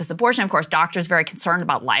move forward with this abortion. Of course, doctors very concerned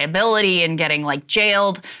about liability and getting like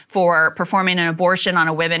jailed for performing an abortion on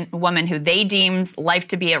a woman who they deemed life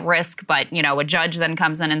to be at risk. But, a judge then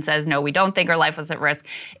comes in and says, no, we don't think her life was at risk.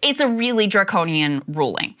 It's a really draconian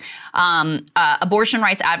ruling. Abortion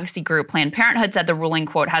rights advocacy group Planned Parenthood said the ruling,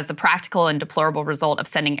 quote, has the practical and deplorable result of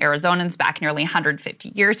sending Arizonans back nearly 150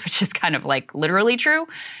 years, which is kind of like literally true.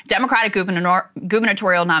 Democratic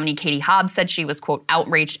gubernatorial nominee Katie Hobbs said she was, quote,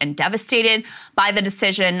 outraged and devastated by the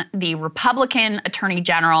decision. The Republican attorney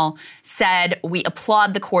general said, we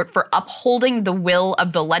applaud the court for upholding the will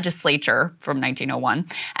of the legislature from 1901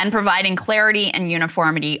 and providing clarity and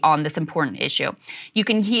uniformity on this important issue. You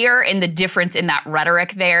can hear in the difference in that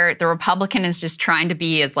rhetoric there, the Republican is just trying to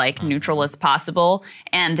be as like neutral as possible.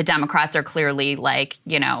 And the Democrats are clearly like,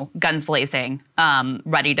 guns blazing,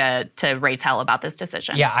 ready to raise hell about this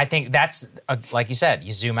decision. Yeah, I think that's, like you said,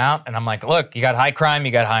 you zoom out and I'm like, look, you got high crime,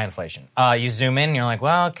 you got high inflation. You zoom in and you're like,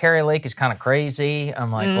 well, Carrie Lake is kind of crazy.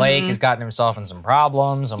 I'm like, Blake has gotten himself in some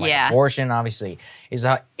problems. I'm like, abortion, obviously, is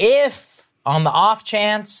if on the off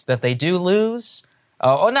chance that they do lose,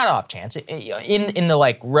 not off chance, in the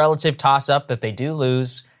like relative toss-up that they do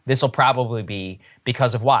lose, this will probably be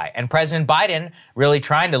because of why. And President Biden really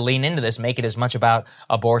trying to lean into this, make it as much about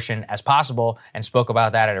abortion as possible, and spoke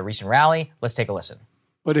about that at a recent rally. Let's take a listen.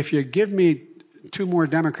 But if you give me 2 more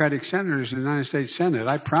Democratic senators in the United States Senate,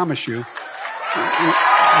 I promise you,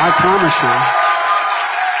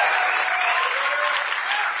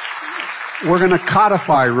 we're going to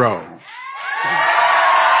codify Roe.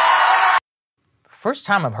 First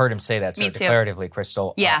time I've heard him say that so declaratively,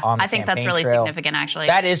 Crystal. Yeah, on the I think that's really trail. significant, actually.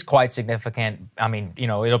 That is quite significant. I mean,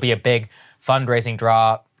 it'll be a big fundraising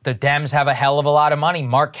draw. The Dems have a hell of a lot of money.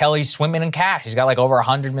 Mark Kelly's swimming in cash. He's got like over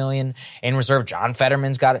 $100 million in reserve. John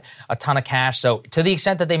Fetterman's got a ton of cash. So to the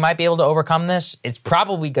extent that they might be able to overcome this, it's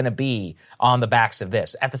probably going to be on the backs of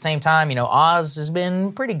this. At the same time, Oz has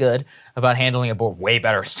been pretty good about handling it, way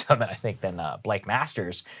better so than I think than Blake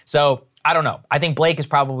Masters. So I don't know. I think Blake is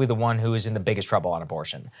probably the one who is in the biggest trouble on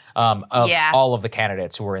abortion of all of the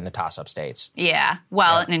candidates who were in the toss-up states. Yeah.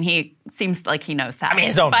 Well, and he seems like he knows that. I mean,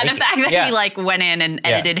 his own by the fact that he went in and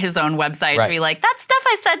edited his own website to be like, that stuff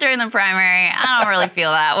I said during the primary, I don't really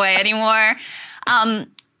feel that way anymore.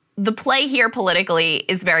 The play here politically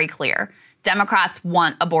is very clear. Democrats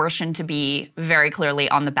want abortion to be very clearly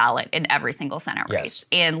on the ballot in every single Senate race.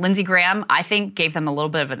 And Lindsey Graham, I think, gave them a little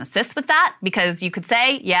bit of an assist with that because you could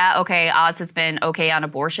say, Oz has been okay on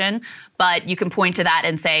abortion, but you can point to that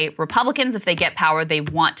and say Republicans, if they get power, they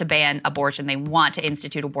want to ban abortion. They want to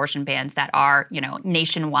institute abortion bans that are,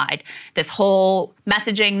 nationwide. This whole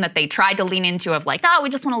messaging that they tried to lean into of like, we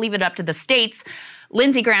just want to leave it up to the states.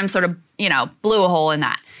 Lindsey Graham sort of, blew a hole in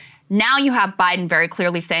that. Now you have Biden very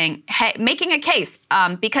clearly saying, hey, making a case,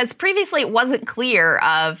 because previously it wasn't clear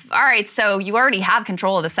of, all right, so you already have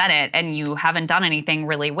control of the Senate and you haven't done anything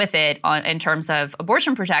really with it in terms of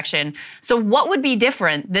abortion protection. So what would be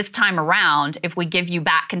different this time around if we give you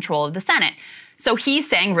back control of the Senate? So he's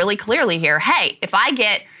saying really clearly here, hey, if I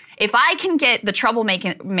can get the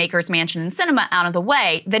troublemakers mansion and cinema out of the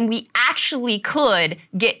way, then we actually could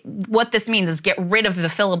what this means is get rid of the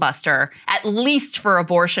filibuster, at least for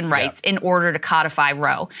abortion rights, in order to codify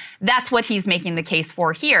Roe. That's what he's making the case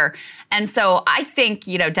for here. And so I think,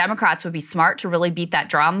 Democrats would be smart to really beat that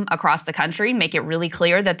drum across the country, make it really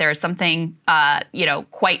clear that there's something,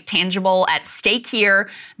 quite tangible at stake here,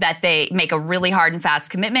 that they make a really hard and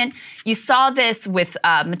fast commitment. You saw this with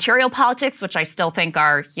material politics, which I still think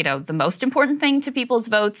are, the most important thing to people's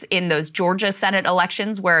votes in those Georgia Senate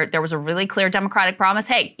elections where there was a really clear Democratic promise,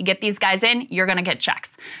 hey, you get these guys in, you're going to get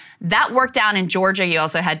checks. That worked out in Georgia. You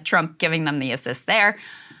also had Trump giving them the assist there.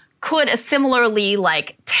 Could a similarly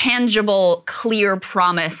tangible, clear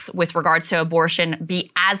promise with regards to abortion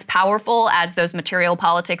be as powerful as those material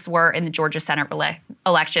politics were in the Georgia Senate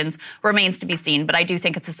elections? Remains to be seen, but I do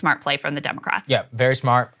think it's a smart play from the Democrats. Yeah, very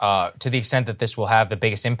smart. To the extent that this will have the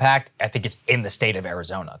biggest impact, I think it's in the state of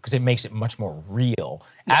Arizona because it makes it much more real.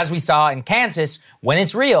 Yes. As we saw in Kansas, when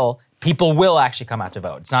it's real, people will actually come out to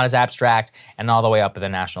vote. It's not as abstract and all the way up at the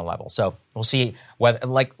national level. So we'll see whether,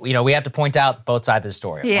 we have to point out both sides of the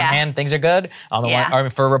story. On one hand, things are good. On the one,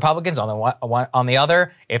 for Republicans, on the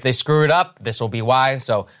other, if they screw it up, this will be why.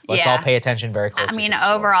 So let's all pay attention very closely.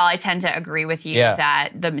 Overall, I tend to agree with you that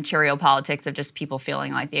the material politics of just people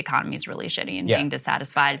feeling like the economy is really shitty and being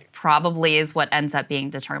dissatisfied probably is what ends up being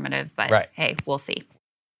determinative. But hey, we'll see.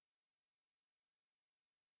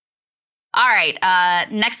 All right,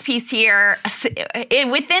 next piece here.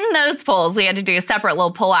 Within those polls, we had to do a separate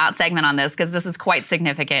little pull-out segment on this because this is quite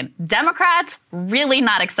significant. Democrats really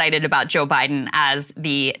not excited about Joe Biden as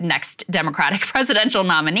the next Democratic presidential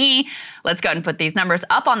nominee. Let's go ahead and put these numbers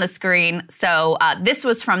up on the screen. So this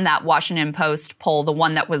was from that Washington Post poll, the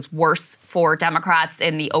one that was worse for Democrats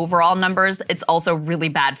in the overall numbers. It's also really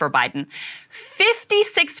bad for Biden.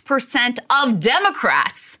 56% of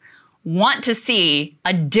Democrats want to see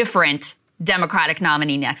a different Democratic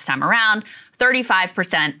nominee next time around.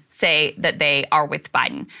 35% say that they are with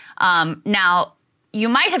Biden. Now, you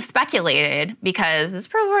might have speculated because his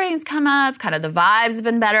approval ratings come up, kind of the vibes have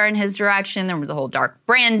been better in his direction. There was the whole Dark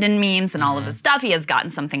Brandon memes and all of his stuff. He has gotten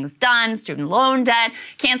some things done, student loan debt,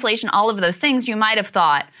 cancellation, all of those things. You might have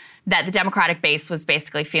thought that the Democratic base was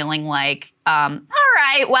basically feeling like, all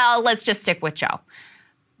right, well, let's just stick with Joe.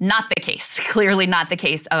 Not the case. Clearly not the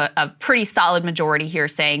case. A pretty solid majority here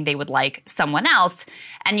saying they would like someone else.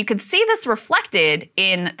 And you can see this reflected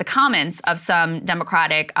in the comments of some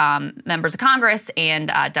Democratic members of Congress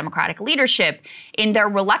and Democratic leadership in their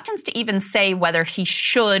reluctance to even say whether he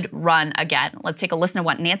should run again. Let's take a listen to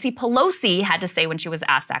what Nancy Pelosi had to say when she was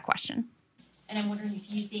asked that question. And I'm wondering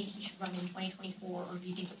if you think he should run in 2024 or if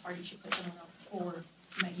you think the party should put someone else forward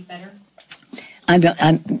who might be better?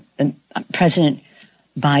 President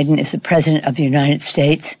Biden is the president of the United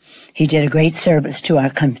States. He did a great service to our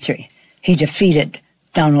country. He defeated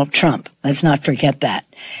Donald Trump. Let's not forget that.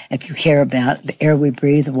 If you care about the air we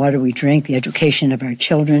breathe, the water we drink, the education of our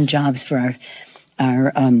children, jobs for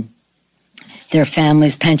their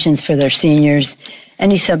families, pensions for their seniors,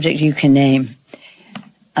 any subject you can name.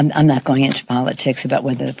 I'm not going into politics about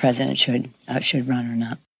whether the president should run or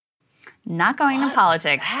not. Not going into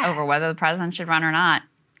politics over whether the president should run or not.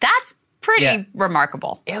 That's pretty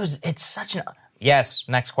remarkable. It's such an... Yes,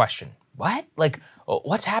 next question. what? Like,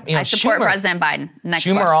 what's happening? I support President Biden. Next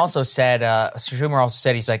Schumer question. also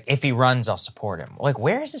said, he's like, if he runs, I'll support him. Like,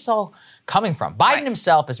 where is this all coming from? Biden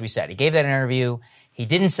himself, as we said, he gave that interview. He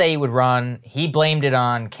didn't say he would run. He blamed it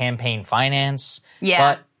on campaign finance.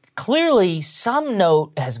 Yeah. But clearly some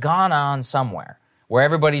note has gone on somewhere where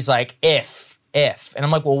everybody's like, if. And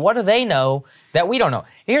I'm like, well, what do they know that we don't know?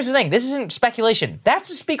 Here's the thing. This isn't speculation. That's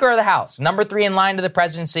the Speaker of the House, number 3 in line to the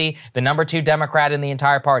presidency, the number 2 Democrat in the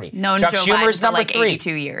entire party. Known Chuck Joe Schumer's Biden for number like 3.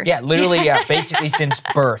 82 years. Yeah, literally, basically since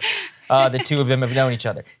birth. The two of them have known each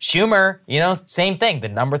other. Schumer, same thing. The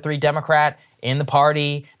number 3 Democrat in the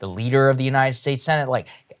party, the leader of the United States Senate. Like,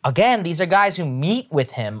 again, these are guys who meet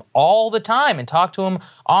with him all the time and talk to him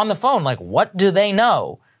on the phone. Like, what do they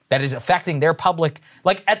know that is affecting their public?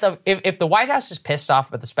 Like, if the White House is pissed off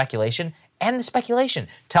about the speculation, end the speculation.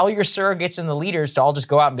 Tell your surrogates and the leaders to all just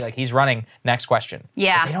go out and be like, he's running, next question.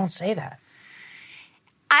 Yeah. But they don't say that.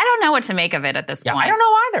 I don't know what to make of it at this point. I don't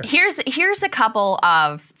know either. Here's a couple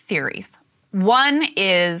of theories. One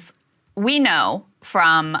is, we know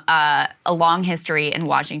from a long history in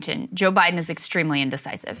Washington, Joe Biden is extremely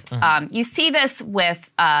indecisive. Mm-hmm. You see this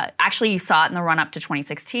with, actually you saw it in the run-up to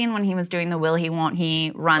 2016 when he was doing the will he, won't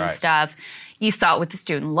he run stuff. You saw it with the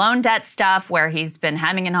student loan debt stuff where he's been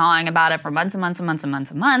hemming and hawing about it for months and months and months and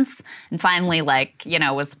months and months, and finally,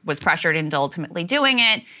 was pressured into ultimately doing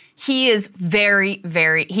it. He is very,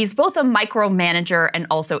 very, he's both a micromanager and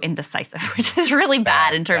also indecisive, which is really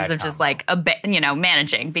bad in terms of just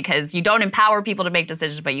managing, because you don't empower people to make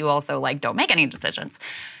decisions, but you also don't make any decisions.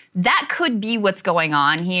 That could be what's going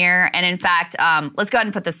on here. And in fact, let's go ahead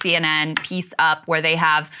and put the CNN piece up where they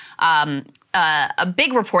have a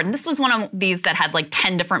big report. And this was one of these that had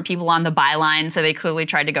 10 different people on the byline. So they clearly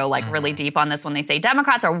tried to go really deep on this one. They say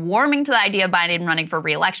Democrats are warming to the idea of Biden running for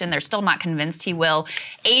re-election. They're still not convinced he will.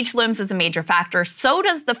 Age looms as a major factor. So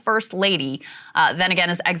does the First Lady. Then again,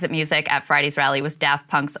 his exit music at Friday's rally was Daft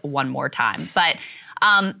Punk's One More Time. But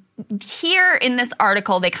here in this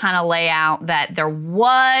article, they kind of lay out that there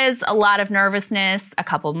was a lot of nervousness a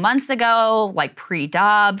couple months ago,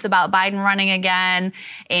 pre-Dobbs, about Biden running again.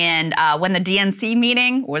 And when the DNC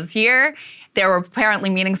meeting was here, there were apparently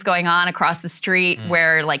meetings going on across the street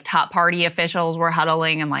where top party officials were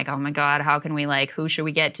huddling and oh my God, how can we who should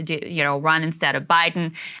we get to do, run instead of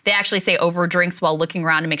Biden? They actually say over drinks while looking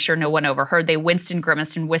around to make sure no one overheard. They winced and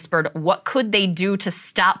grimaced and whispered, what could they do to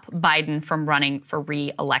stop Biden from running for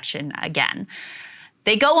re-election again?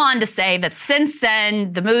 They go on to say that since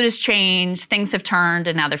then, the mood has changed, things have turned,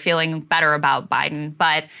 and now they're feeling better about Biden.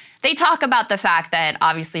 But they talk about the fact that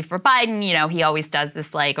obviously for Biden, he always does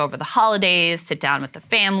this over the holidays, sit down with the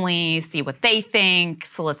family, see what they think,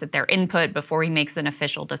 solicit their input before he makes an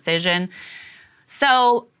official decision.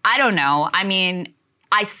 So I don't know. I mean,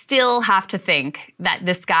 I still have to think that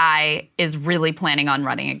this guy is really planning on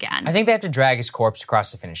running again. I think they have to drag his corpse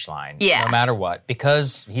across the finish line, no matter what,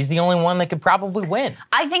 because he's the only one that could probably win.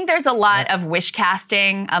 I think there's a lot of wish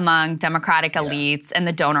casting among Democratic elites and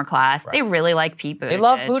the donor class. Right. They really like Pete Buttigieg. They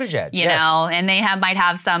love Buttigieg, you know, and they might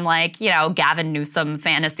have some Gavin Newsom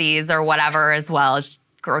fantasies or whatever as well. It's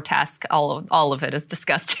grotesque. All of it is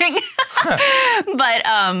disgusting.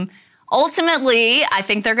 But ultimately, I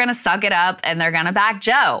think they're going to suck it up and they're going to back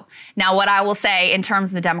Joe. Now, what I will say in terms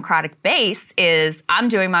of the Democratic base is I'm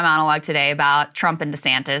doing my monologue today about Trump and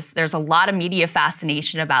DeSantis. There's a lot of media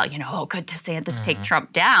fascination about, could DeSantis take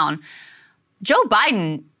Trump down? Joe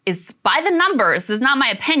Biden is, by the numbers, this is not my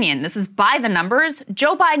opinion, this is by the numbers,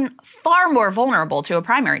 Joe Biden far more vulnerable to a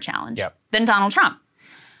primary challenge than Donald Trump.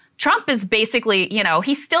 Trump is basically,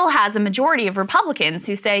 he still has a majority of Republicans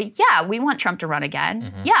who say, yeah, we want Trump to run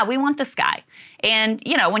again. Yeah, we want this guy. And,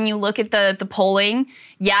 when you look at the polling,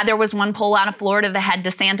 there was one poll out of Florida that had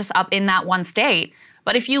DeSantis up in that one state.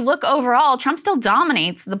 But if you look overall, Trump still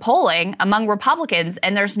dominates the polling among Republicans,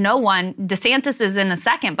 and there's no one. DeSantis is in a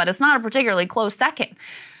second, but it's not a particularly close second.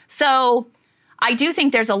 So I do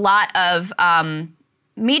think there's a lot of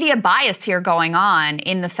media bias here going on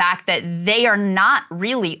in the fact that they are not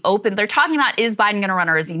really open. They're talking about, is Biden going to run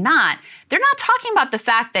or is he not? They're not talking about the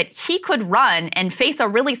fact that he could run and face a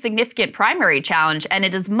really significant primary challenge, and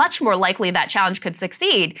it is much more likely that challenge could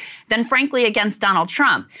succeed than, frankly, against Donald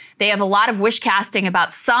Trump. They have a lot of wish casting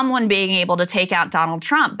about someone being able to take out Donald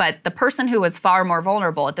Trump, but the person who is far more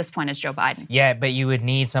vulnerable at this point is Joe Biden. Yeah, but you would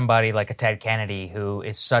need somebody like a Ted Kennedy who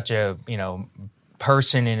is such a,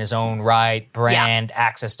 person in his own right, brand,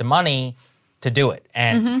 access to money to do it.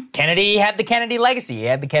 And Kennedy had the Kennedy legacy. He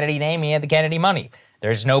had the Kennedy name. He had the Kennedy money.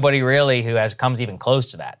 There's nobody really who comes even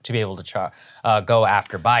close to that to be able to go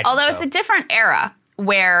after Biden. Although it's a different era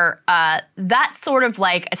where that sort of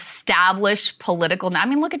like established political, I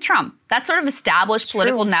mean, look at Trump. That sort of established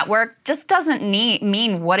political network just doesn't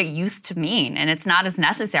mean what it used to mean, and it's not as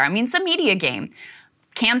necessary. I mean, it's a media game.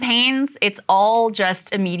 Campaigns, it's all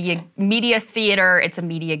just a media theater. It's a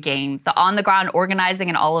media game. The on-the-ground organizing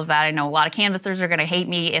and all of that, I know a lot of canvassers are going to hate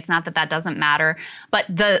me. It's not that doesn't matter. But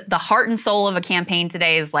the heart and soul of a campaign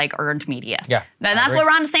today is like earned media. Yeah, and that's what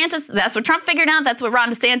Ron DeSantis, that's what Trump figured out. That's what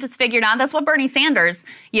Ron DeSantis figured out. That's what Bernie Sanders,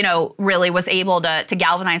 really was able to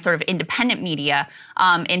galvanize sort of independent media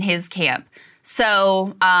in his camp.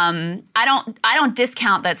 So I don't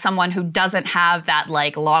discount that someone who doesn't have that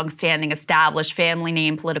like long-standing established family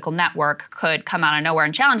name political network could come out of nowhere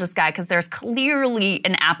and challenge this guy, because there's clearly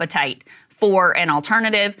an appetite for an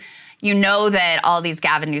alternative. You know that all these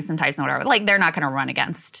Gavin Newsom types and whatever, like they're not going to run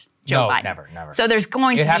against Joe Biden. Never. So there's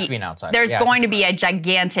going to have to be an outsider. There's going to be a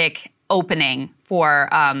gigantic opening for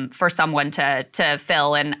someone to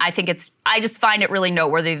fill, and I just find it really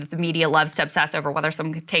noteworthy that the media loves to obsess over whether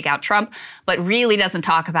someone could take out Trump, but really doesn't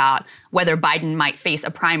talk about whether Biden might face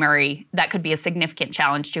a primary that could be a significant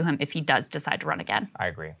challenge to him if he does decide to run again. I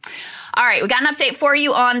agree. All right, we got an update for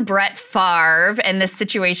you on Brett Favre and this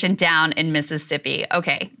situation down in Mississippi.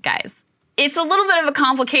 Okay, guys. It's a little bit of a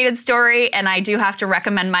complicated story, and I do have to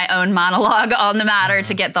recommend my own monologue on the matter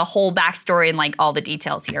to get the whole backstory and like all the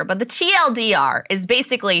details here. But the TLDR is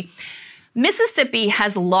basically Mississippi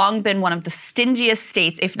has long been one of the stingiest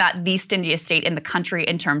states, if not the stingiest state in the country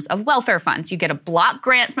in terms of welfare funds. You get a block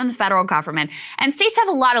grant from the federal government, and states have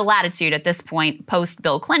a lot of latitude at this point, post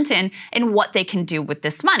Bill Clinton, in what they can do with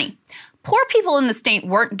this money. Poor people in the state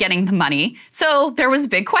weren't getting the money, so there was a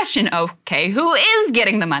big question, okay, who is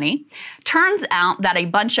getting the money? Turns out that a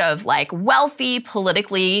bunch of like wealthy,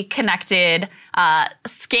 politically connected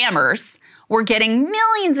scammers were getting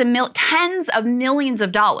millions and tens of millions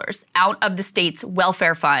of dollars out of the state's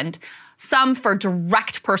welfare fund, some for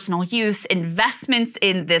direct personal use, investments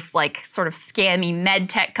in this like sort of scammy med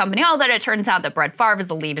tech company, that it turns out that Brett Favre is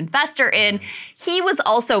the lead investor in. He was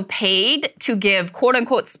also paid to give quote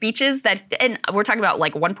unquote speeches and we're talking about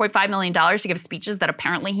like $1.5 million to give speeches that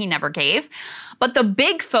apparently he never gave. But the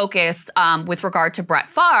big focus with regard to Brett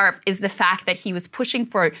Favre is the fact that he was pushing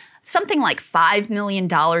for something like $5 million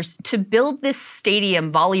to build this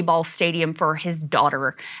stadium, volleyball stadium for his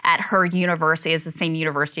daughter at her university. It's the same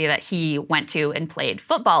university that he went to and played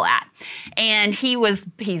football at. And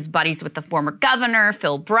he's buddies with the former governor,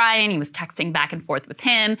 Phil Bryant. He was texting back and forth with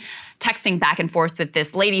him, texting back and forth with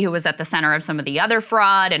this lady who was at the center of some of the other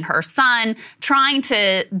fraud and her son, trying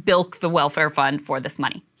to bilk the welfare fund for this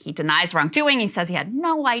money. He denies wrongdoing. He says he had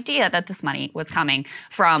no idea that this money was coming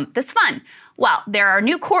from this fund. Well, there are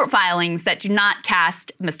new court filings that do not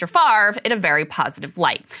cast Mr. Favre in a very positive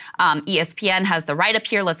light. ESPN has the write-up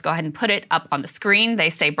here. Let's go ahead and put it up on the screen. They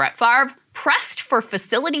say Brett Favre pressed for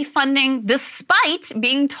facility funding despite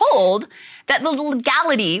being told that the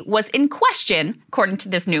legality was in question, according to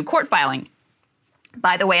this new court filing.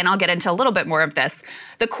 By the way, and I'll get into a little bit more of this,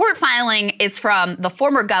 the court filing is from the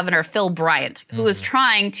former governor, Phil Bryant, who is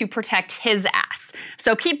trying to protect his ass.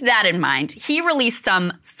 So keep that in mind. He released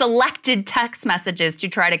some selected text messages to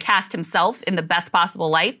try to cast himself in the best possible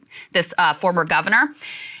light, this former governor.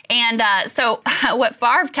 And so what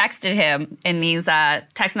Favre texted him in these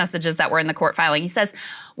text messages that were in the court filing, he says,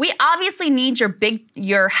 "We obviously need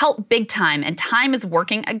your help big time, and time is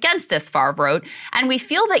working against us," Favre wrote, "and we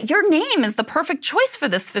feel that your name is the perfect choice for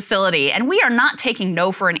this facility, and we are not taking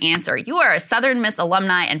no for an answer. You are a Southern Miss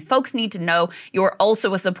alumni, and folks need to know you are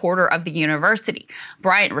also a supporter of the university."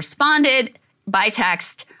 Bryant responded by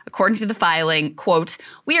text, according to the filing, quote,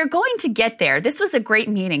 "We are going to get there. This was a great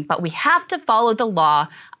meeting, but we have to follow the law.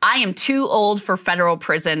 I am too old for federal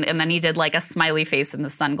prison." And then he did like a smiley face in the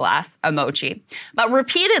sunglass emoji. But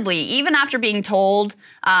repeatedly, even after being told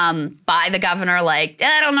by the governor, like,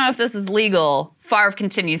 I don't know if this is legal, Favre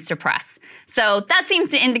continues to press. So that seems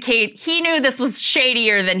to indicate he knew this was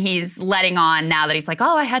shadier than he's letting on now that he's like,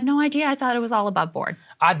 I had no idea. I thought it was all above board.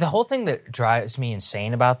 The whole thing that drives me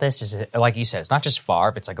insane about this is, like you said, it's not just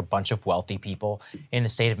Favre. It's like a bunch of wealthy people in the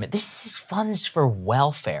state of Michigan. This is funds for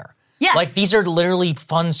welfare. Yes. Like, these are literally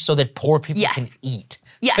funds so that poor people can eat.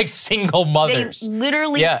 Yes. Like single mothers. They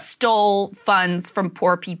literally stole funds from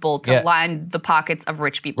poor people to line the pockets of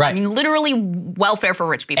rich people. Right. I mean, literally welfare for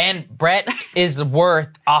rich people. And Brett is worth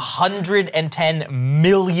 $110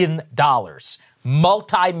 million.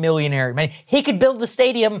 Multi-millionaire. Man, he could build the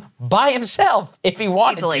stadium by himself if he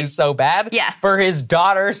wanted to so bad. Yes. For his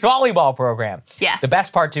daughter's volleyball program. Yes. The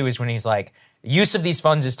best part, too, is when he's like, use of these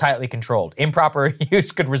funds is tightly controlled. Improper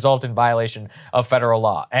use could result in violation of federal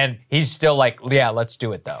law. And he's still like, yeah, let's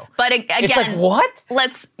do it though. But again, it's like, what?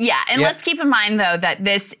 Let's keep in mind though that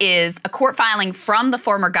this is a court filing from the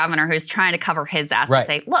former governor who's trying to cover his ass and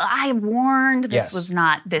say, look, I warned this was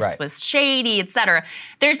was shady, etc.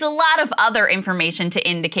 There's a lot of other information to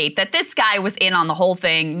indicate that this guy was in on the whole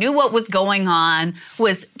thing, knew what was going on,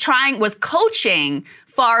 was coaching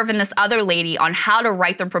Favre and this other lady on how to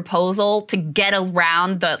write the proposal to get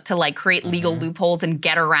around to create legal loopholes and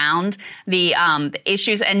get around the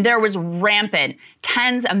issues. And there was rampant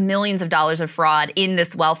tens of millions of dollars of fraud in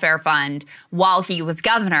this welfare fund while he was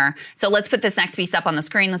governor. So let's put this next piece up on the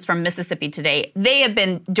screen. This is from Mississippi Today. They have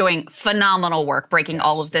been doing phenomenal work breaking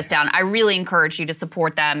all of this down. I really encourage you to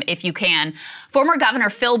support them if you can. Former Governor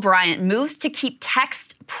Phil Bryant moves to keep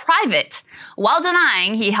text private while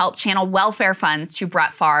denying he helped channel welfare funds to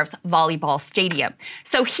Brett Favre's volleyball stadium.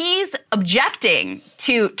 So he's objecting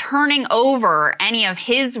to turning over any of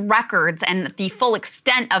his records and the full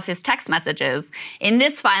extent of his text messages. In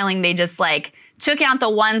this filing, they just took out the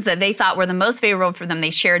ones that they thought were the most favorable for them. They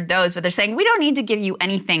shared those, but they're saying, we don't need to give you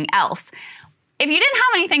anything else. If you didn't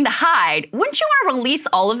have anything to hide, wouldn't you want to release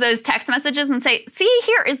all of those text messages and say, see,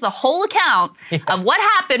 here is the whole account of what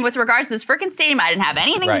happened with regards to this freaking stadium. I didn't have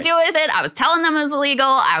anything to do with it. I was telling them it was illegal.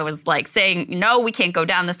 I was saying, no, we can't go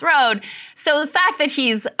down this road. So the fact that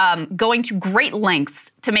he's going to great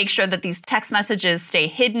lengths to make sure that these text messages stay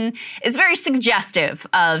hidden is very suggestive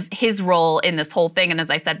of his role in this whole thing. And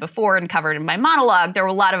as I said before and covered in my monologue, there were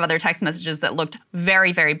a lot of other text messages that looked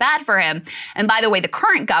very, very bad for him. And by the way, the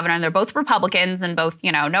current governor, they're both Republicans and both,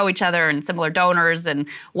 know each other and similar donors and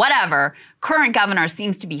whatever. Current governor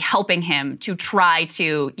seems to be helping him to try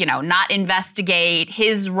to, not investigate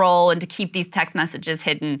his role and to keep these text messages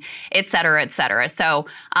hidden, et cetera, et cetera. So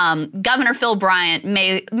Governor Phil Bryant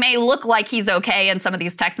may look like he's okay in some of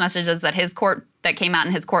these text messages that came out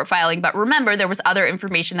in his court filing. But remember, there was other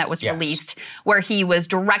information that was released where he was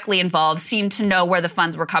directly involved, seemed to know where the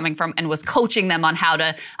funds were coming from, and was coaching them on how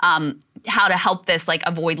to help this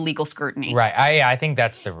avoid legal scrutiny. Right. I think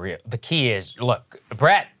that's the key is, look,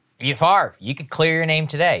 Brett, Favre, you could clear your name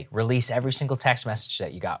today. Release every single text message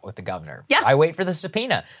that you got with the governor. Yeah. I wait for the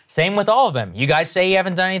subpoena. Same with all of them. You guys say you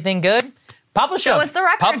haven't done anything good? Publish them. Show us the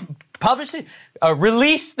record. Publish it.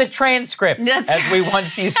 Release the transcript, as we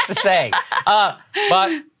once used to say.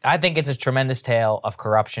 But I think it's a tremendous tale of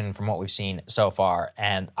corruption from what we've seen so far,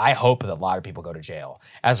 and I hope that a lot of people go to jail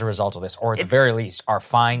as a result of this, or at the very least are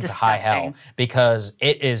fined to high hell, because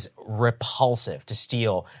it is repulsive to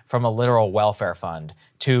steal from a literal welfare fund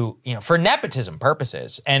to, for nepotism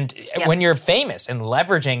purposes. And when you're famous and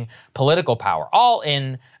leveraging political power, all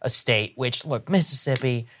in a state which, look,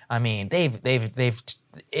 Mississippi, I mean,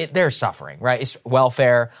 they're suffering, right?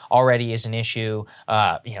 Welfare already is an issue.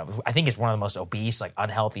 I think it's one of the most obese,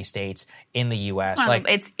 unhealthy states in the U.S.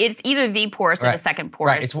 It's either the poorest or the second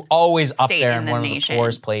poorest. Right, it's always up there in one nation. Of the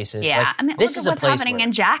poorest places. Yeah, this look is at what's happening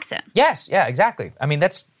in Jackson. Yes, yeah, exactly. I mean,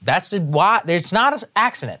 that's why there's not an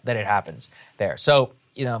accident that it happens there. So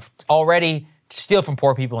already. To steal from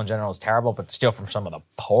poor people in general is terrible, but to steal from some of the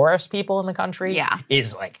poorest people in the country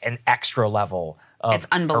is an extra level of it's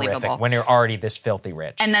unbelievable horrific when you're already this filthy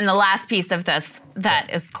rich. And then the last piece of this that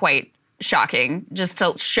is quite shocking, just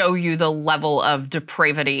to show you the level of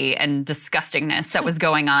depravity and disgustingness that was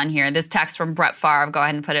going on here. This text from Brett Favre, go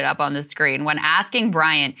ahead and put it up on the screen. When asking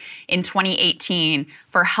Bryant in 2018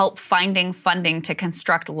 for help finding funding to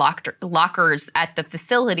construct lockers at the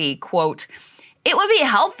facility, quote, "It would be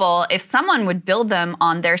helpful if someone would build them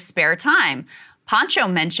on their spare time." Pancho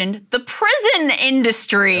mentioned the prison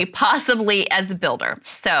industry possibly as a builder.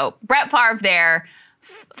 So Brett Favre there,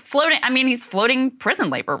 he's floating prison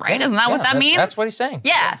labor, right? Isn't that what that means? That's what he's saying.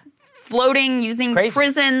 Yeah. Floating, using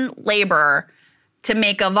prison labor to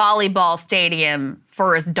make a volleyball stadium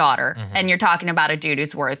for his daughter. Mm-hmm. And you're talking about a dude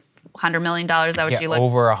who's worth $100 million. Is that what you look?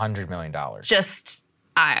 Over $100 million.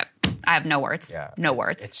 I have no words. Yeah, no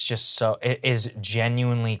words. It's just it is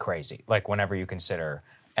genuinely crazy. Whenever you consider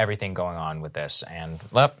everything going on with this. And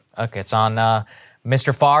look, it's on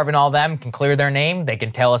Mr. Favre and all them can clear their name. They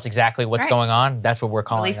can tell us exactly what's going on. That's what we're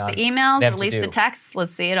calling on. Release the emails, release the texts.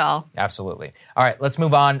 Let's see it all. Absolutely. All right, let's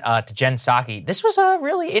move on to Jen Psaki. This was a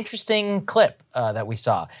really interesting clip that we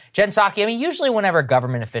saw. Jen Psaki, usually whenever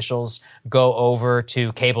government officials go over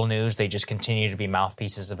to cable news, they just continue to be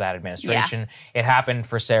mouthpieces of that administration. Yeah. It happened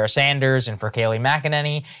for Sarah Sanders and for Kayleigh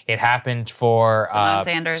McEnany. It happened for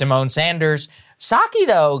Simone Sanders. Psaki,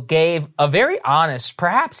 though, gave a very honest,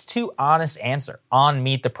 perhaps too honest answer on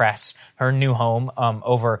Meet the Press, her new home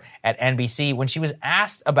over at NBC, when she was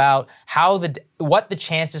asked about what the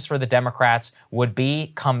chances for the Democrats would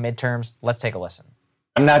be come midterms. Let's take a listen.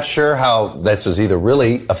 I'm not sure how this is either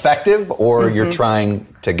really effective or you're trying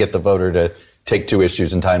to get the voter to take two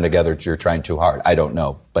issues and tie them together. You're trying too hard. I don't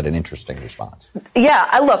know, but an interesting response. Yeah,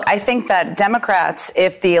 look, I think that Democrats,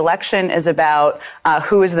 if the election is about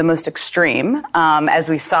who is the most extreme, as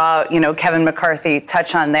we saw, Kevin McCarthy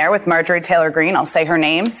touch on there with Marjorie Taylor Greene, I'll say her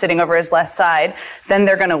name, sitting over his left side, then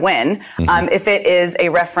they're going to win. If it is a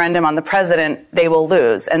referendum on the president, they will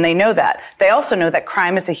lose, and they know that. They also know that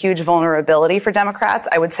crime is a huge vulnerability for Democrats.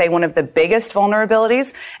 I would say one of the biggest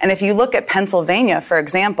vulnerabilities. And if you look at Pennsylvania, for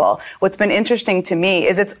example, what's been interesting to me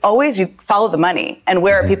is it's always you follow the money and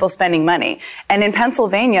where are people spending money. And in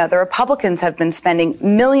Pennsylvania, the Republicans have been spending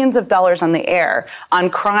millions of dollars on the air on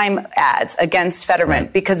crime ads against Fetterman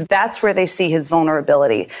because that's where they see his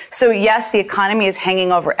vulnerability. So yes, the economy is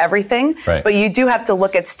hanging over everything, but you do have to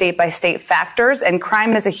look at state by state factors, and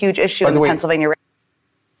crime is a huge issue in Pennsylvania.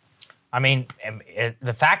 I mean,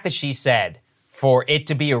 the fact that she said for it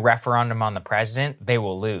to be a referendum on the president, they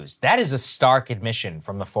will lose. That is a stark admission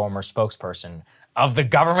from the former spokesperson of the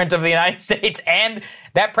government of the United States and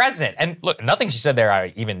that president. And look, nothing she said there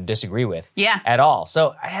I even disagree with at all.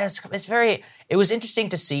 So it was interesting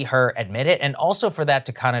to see her admit it, and also for that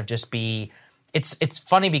to kind of just be, it's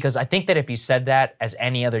funny because I think that if you said that as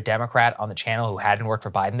any other Democrat on the channel who hadn't worked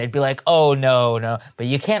for Biden, they'd be like, oh, no. But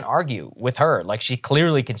you can't argue with her. Like, she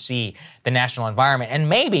clearly can see the national environment. And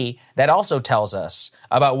maybe that also tells us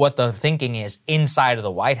about what the thinking is inside of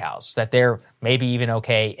the White House, that they're maybe even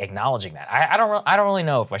okay acknowledging that. I don't really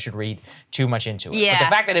know if I should read too much into it. Yeah. But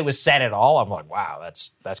the fact that it was said at all, I'm like, wow,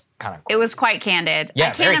 that's kind of cool. It was quite candid. Yeah,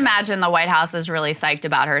 I can't imagine the White House is really psyched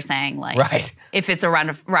about her saying, like, if it's a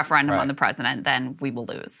referendum on the president, then we will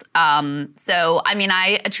lose. So, I mean,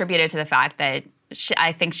 I attribute it to the fact that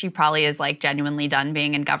I think she probably is, like, genuinely done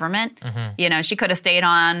being in government. She could have stayed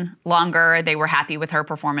on longer. They were happy with her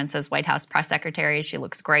performance as White House press secretary. She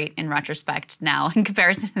looks great in retrospect now in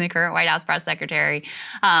comparison to the current White House press secretary.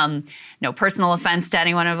 No personal offense to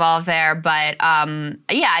anyone involved there. But,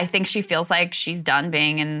 I think she feels like she's done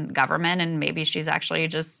being in government, and maybe she's actually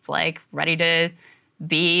just, like, ready to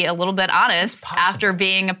be a little bit honest after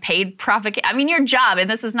being a paid provocateur. I mean, your job, and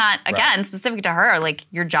this is not, again, specific to her, like,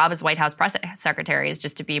 your job as White House press secretary is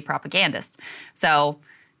just to be a propagandist. So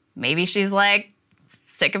maybe she's, like,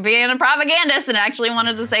 sick of being a propagandist and actually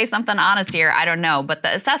wanted to say something honest here. I don't know. But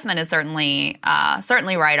the assessment is certainly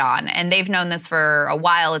right on. And they've known this for a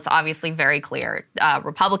while. It's obviously very clear.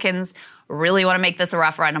 Republicans really want to make this a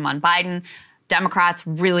referendum on Biden. Democrats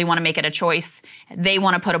really want to make it a choice. They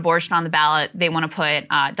want to put abortion on the ballot. They want to put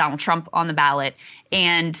Donald Trump on the ballot.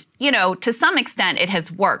 And, to some extent, it has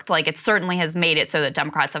worked. Like, it certainly has made it so that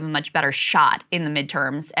Democrats have a much better shot in the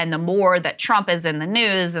midterms. And the more that Trump is in the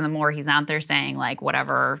news and the more he's out there saying, like,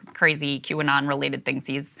 whatever crazy QAnon-related things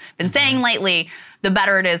he's been saying lately, the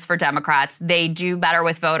better it is for Democrats. They do better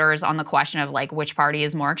with voters on the question of, like, which party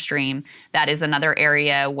is more extreme. That is another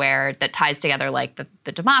area where that ties together, like,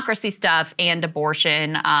 the democracy stuff and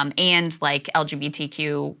abortion and, like,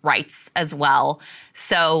 LGBTQ rights as well.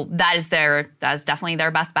 So that is definitely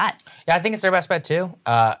their best bet. Yeah, I think it's their best bet too.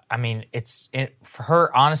 I mean, for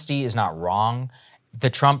her honesty is not wrong. The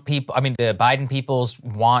Biden people's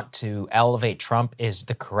want to elevate Trump is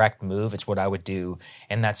the correct move. It's what I would do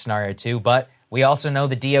in that scenario too. But we also know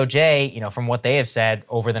the DOJ, from what they have said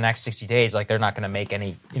over the next 60 days, like, they're not going to make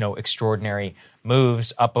any, extraordinary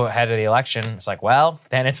moves up ahead of the election. It's like, well,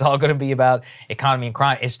 then it's all going to be about economy and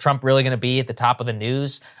crime. Is Trump really going to be at the top of the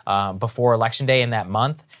news before Election Day in that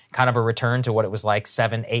month? Kind of a return to what it was like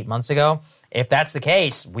 7-8 months ago. If that's the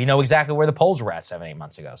case, we know exactly where the polls were at 7-8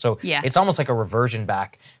 months ago. So it's almost like a reversion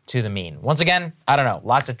back to the mean. Once again, I don't know,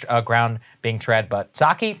 lots of ground being tread, but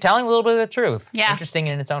Psaki telling a little bit of the truth. Yeah. Interesting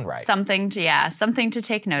in its own right. Something to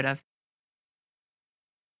take note of.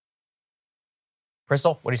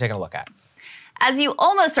 Crystal, what are you taking a look at? As you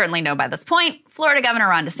almost certainly know by this point, Florida Governor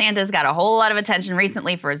Ron DeSantis got a whole lot of attention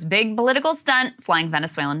recently for his big political stunt, flying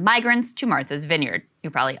Venezuelan migrants to Martha's Vineyard. You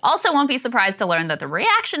probably also won't be surprised to learn that the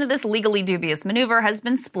reaction to this legally dubious maneuver has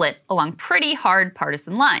been split along pretty hard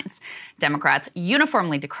partisan lines. Democrats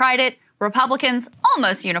uniformly decried it, Republicans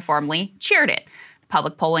almost uniformly cheered it.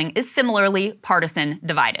 Public polling is similarly partisan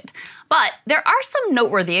divided. But there are some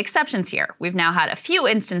noteworthy exceptions here. We've now had a few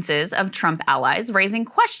instances of Trump allies raising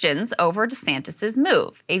questions over DeSantis'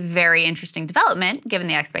 move. A very interesting development, given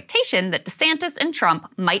the expectation that DeSantis and Trump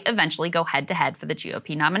might eventually go head-to-head for the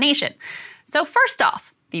GOP nomination. So first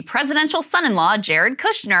off, The presidential son-in-law, Jared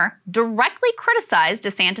Kushner, directly criticized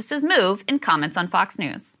DeSantis' move in comments on Fox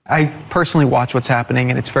News. I personally watch what's happening,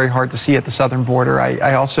 and it's very hard to see at the southern border.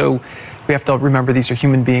 We have to remember these are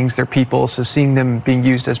human beings, they're people, so seeing them being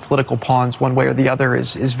used as political pawns one way or the other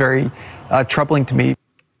is very troubling to me.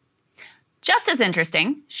 Just as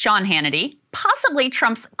interesting, Sean Hannity, possibly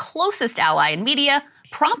Trump's closest ally in media,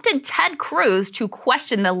 prompted Ted Cruz to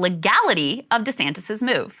question the legality of DeSantis'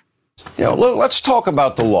 move. You know, let's talk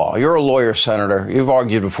about the law. You're a lawyer, Senator. You've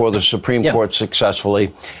argued before the Supreme Court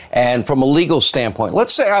successfully. And from a legal standpoint,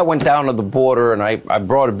 let's say I went down to the border and I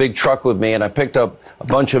brought a big truck with me and I picked up a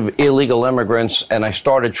bunch of illegal immigrants and I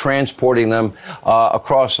started transporting them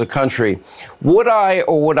across the country. Would I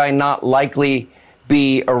or would I not likely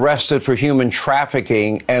be arrested for human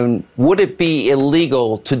trafficking? And would it be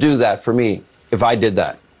illegal to do that for me if I did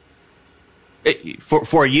that?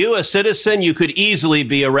 For you, a citizen, you could easily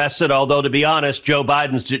be arrested, although, to be honest, Joe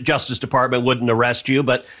Biden's Justice Department wouldn't arrest you.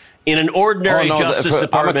 But in an ordinary Justice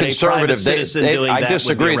Department, I'm a conservative. I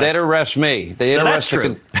disagree. They'd arrest me. They'd arrest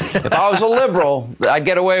me. If I was a liberal, I'd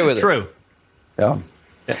get away with it. True. Yeah.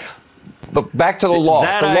 But back to the law.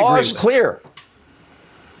 The law is clear.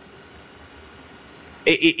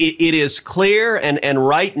 It is clear, and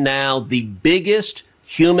right now, the biggest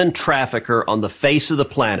human trafficker on the face of the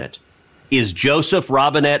planet is Joseph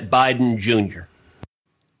Robinette Biden Jr.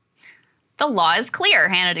 The law is clear,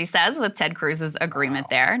 Hannity says, with Ted Cruz's agreement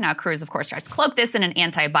there. Now, Cruz, of course, tries to cloak this in an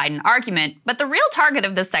anti-Biden argument, but the real target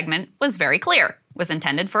of this segment was very clear, was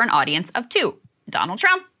intended for an audience of two, Donald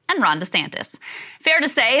Trump and Ron DeSantis. Fair to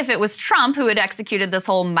say, if it was Trump who had executed this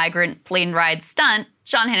whole migrant plane ride stunt,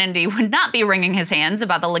 Sean Hannity would not be wringing his hands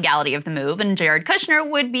about the legality of the move, and Jared Kushner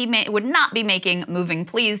would not be making moving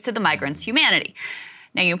pleas to the migrants' humanity.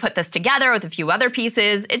 Now, you put this together with a few other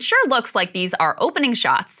pieces, it sure looks like these are opening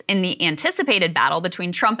shots in the anticipated battle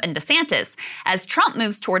between Trump and DeSantis, as Trump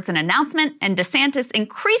moves towards an announcement and DeSantis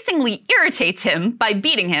increasingly irritates him by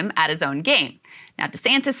beating him at his own game. Now,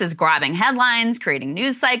 DeSantis is grabbing headlines, creating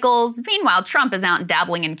news cycles. Meanwhile, Trump is out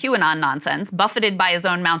dabbling in QAnon nonsense, buffeted by his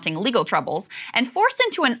own mounting legal troubles, and forced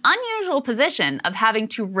into an unusual position of having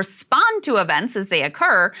to respond to events as they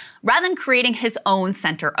occur, rather than creating his own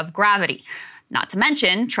center of gravity. Not to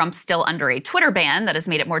mention, Trump's still under a Twitter ban that has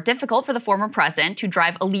made it more difficult for the former president to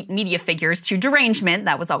drive elite media figures to derangement.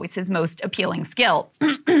 That was always his most appealing skill.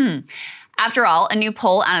 After all, a new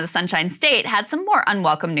poll out of the Sunshine State had some more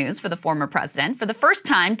unwelcome news for the former president. For the first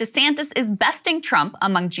time, DeSantis is besting Trump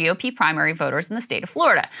among GOP primary voters in the state of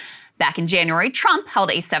Florida. Back in January, Trump held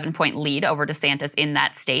a 7-point lead over DeSantis in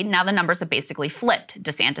that state. Now the numbers have basically flipped.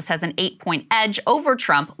 DeSantis has an 8-point edge over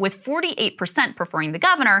Trump, with 48% preferring the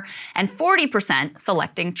governor and 40%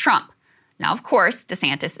 selecting Trump. Now, of course,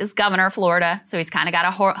 DeSantis is governor of Florida, so he's kind of got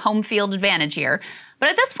a home field advantage here. But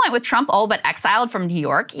at this point, with Trump all but exiled from New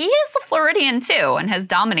York, he is a Floridian too and has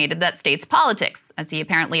dominated that state's politics. As he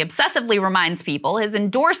apparently obsessively reminds people, his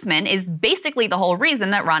endorsement is basically the whole reason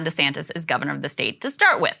that Ron DeSantis is governor of the state to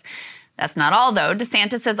start with. That's not all, though.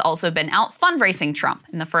 DeSantis has also been out fundraising Trump.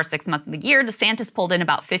 In the first 6 months of the year, DeSantis pulled in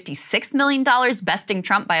about $56 million, besting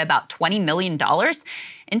Trump by about $20 million.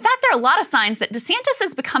 In fact, there are a lot of signs that DeSantis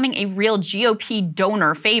is becoming a real GOP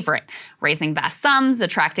donor favorite, raising vast sums,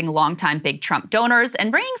 attracting longtime big Trump donors,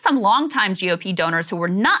 and bringing some longtime GOP donors who were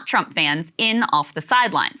not Trump fans in off the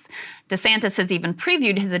sidelines. DeSantis has even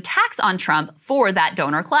previewed his attacks on Trump for that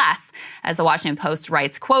donor class. As the Washington Post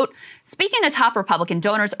writes, quote, speaking to top Republican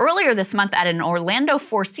donors earlier this month at an Orlando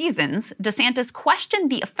Four Seasons, DeSantis questioned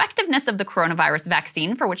the effectiveness of the coronavirus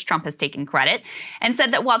vaccine, for which Trump has taken credit, and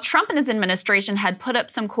said that while Trump and his administration had put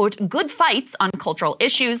up some, quote, good fights on cultural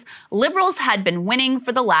issues, liberals had been winning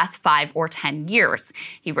for the last 5 or 10 years.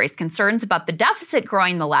 He raised concerns about the deficit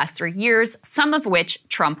growing the last 3 years, some of which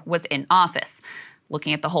Trump was in office.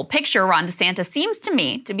 Looking at the whole picture, Ron DeSantis seems to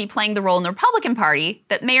me to be playing the role in the Republican Party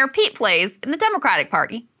that Mayor Pete plays in the Democratic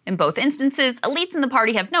Party. In both instances, elites in the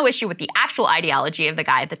party have no issue with the actual ideology of the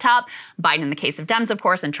guy at the top, Biden in the case of Dems, of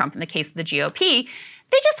course, and Trump in the case of the GOP.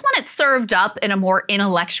 They just want it served up in a more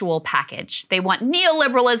intellectual package. They want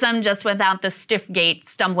neoliberalism just without the stiff gait,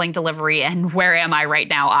 stumbling delivery, and where am I right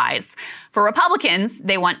now eyes. For Republicans,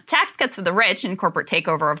 they want tax cuts for the rich and corporate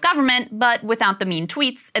takeover of government, but without the mean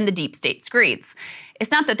tweets and the deep state screeds.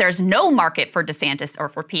 It's not that there's no market for DeSantis or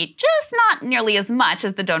for Pete, just not nearly as much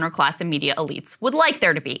as the donor class and media elites would like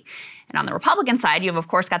there to be. And on the Republican side, you have, of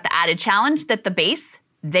course, got the added challenge that the base,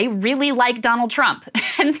 they really like Donald Trump.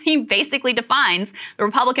 And he basically defines the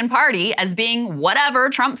Republican Party as being whatever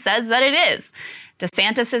Trump says that it is.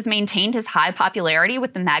 DeSantis has maintained his high popularity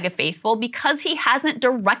with the MAGA faithful because he hasn't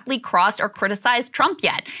directly crossed or criticized Trump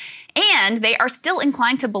yet. And they are still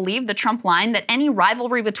inclined to believe the Trump line that any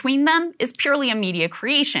rivalry between them is purely a media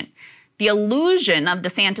creation. The illusion of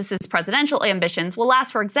DeSantis' presidential ambitions will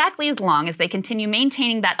last for exactly as long as they continue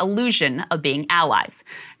maintaining that illusion of being allies.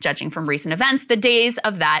 Judging from recent events, the days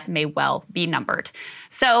of that may well be numbered.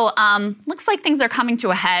 So, looks like things are coming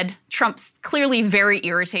to a head. Trump's clearly very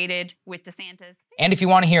irritated with DeSantis. And if you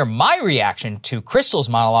want to hear my reaction to Crystal's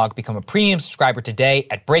monologue, become a premium subscriber today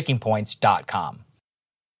at breakingpoints.com.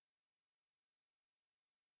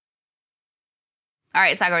 All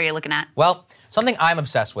right, Sagar, what are you looking at? Well, something I'm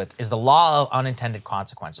obsessed with is the law of unintended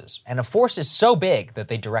consequences. And a force is so big that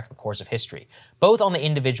they direct the course of history, both on the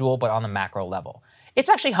individual but on the macro level. It's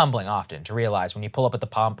actually humbling often to realize when you pull up at the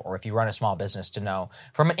pump or if you run a small business to know,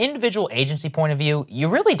 from an individual agency point of view, you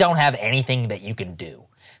really don't have anything that you can do.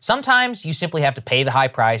 Sometimes you simply have to pay the high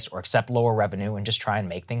price or accept lower revenue and just try and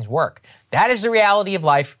make things work. That is the reality of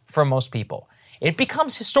life for most people. It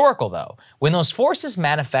becomes historical, though, when those forces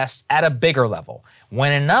manifest at a bigger level.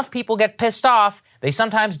 When enough people get pissed off, they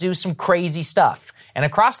sometimes do some crazy stuff. And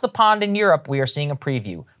across the pond in Europe, we are seeing a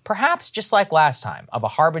preview, perhaps just like last time, of a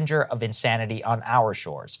harbinger of insanity on our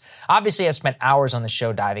shores. Obviously, I've spent hours on the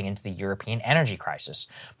show diving into the European energy crisis.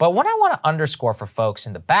 But what I want to underscore for folks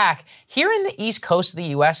in the back, here in the east coast of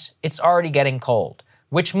the US, it's already getting cold,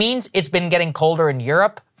 which means it's been getting colder in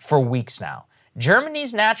Europe for weeks now.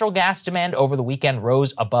 Germany's natural gas demand over the weekend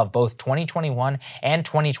rose above both 2021 and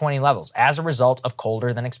 2020 levels as a result of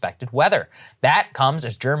colder than expected weather. That comes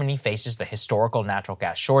as Germany faces the historical natural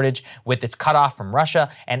gas shortage with its cutoff from Russia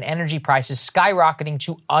and energy prices skyrocketing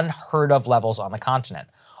to unheard of levels on the continent.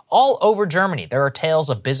 All over Germany, there are tales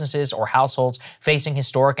of businesses or households facing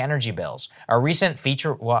historic energy bills. A recent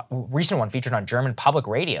one featured on German public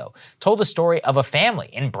radio told the story of a family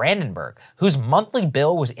in Brandenburg whose monthly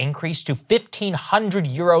bill was increased to 1,500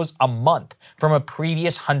 euros a month from a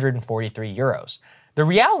previous 143 euros. The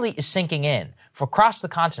reality is sinking in across the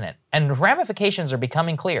continent, and ramifications are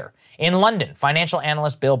becoming clear. In London, financial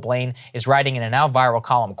analyst Bill Blaine is writing in a now viral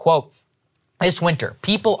column, quote, "This winter,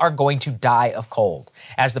 people are going to die of cold.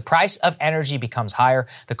 As the price of energy becomes higher,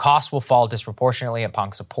 the costs will fall disproportionately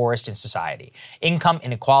amongst the poorest in society. Income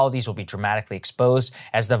inequalities will be dramatically exposed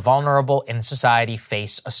as the vulnerable in society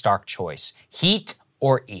face a stark choice: heat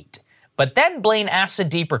or eat." But then Blaine asks a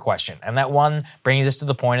deeper question, and that one brings us to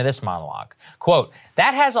the point of this monologue. Quote,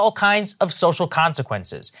 "That has all kinds of social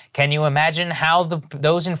consequences. Can you imagine how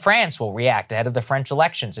those in France will react ahead of the French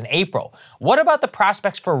elections in April? What about the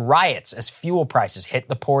prospects for riots as fuel prices hit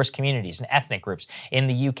the poorest communities and ethnic groups in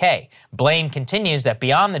the UK? Blaine continues that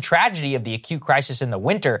beyond the tragedy of the acute crisis in the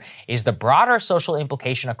winter is the broader social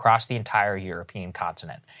implication across the entire European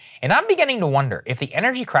continent. And I'm beginning to wonder if the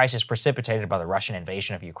energy crisis precipitated by the Russian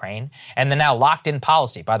invasion of Ukraine and the now locked-in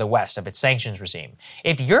policy by the West of its sanctions regime,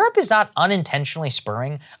 if Europe is not unintentionally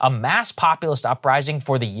spurring a mass populist uprising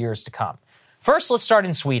for the years to come. First, let's start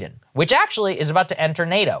in Sweden, which actually is about to enter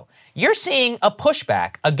NATO. You're seeing a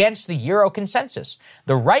pushback against the Euro consensus.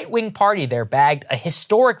 The right-wing party there bagged a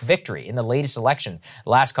historic victory in the latest election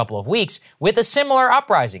the last couple of weeks with a similar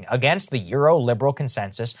uprising against the Euro-liberal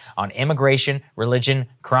consensus on immigration, religion,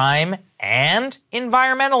 crime, and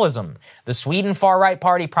environmentalism. The Sweden far-right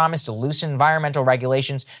party promised to loosen environmental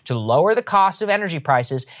regulations to lower the cost of energy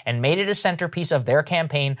prices and made it a centerpiece of their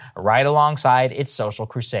campaign right alongside its social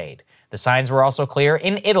crusade. The signs were also clear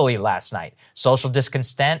in Italy last night. Social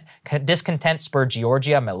discontent spurred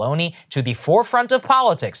Giorgia Meloni to the forefront of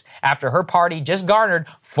politics after her party just garnered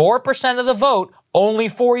 4% of the vote only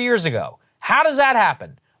 4 years ago. How does that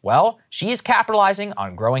happen? Well, she is capitalizing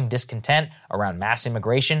on growing discontent around mass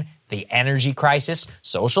immigration, the energy crisis,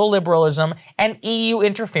 social liberalism, and EU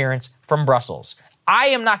interference from Brussels. I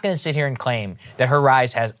am not going to sit here and claim that her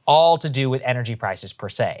rise has all to do with energy prices per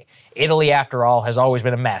se. Italy, after all, has always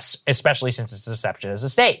been a mess, especially since its inception as a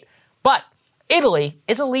state. But Italy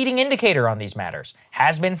is a leading indicator on these matters,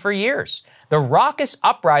 has been for years. The raucous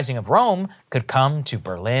uprising of Rome could come to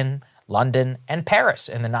Berlin, London, and Paris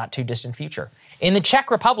in the not-too-distant future. In the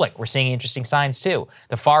Czech Republic, we're seeing interesting signs too.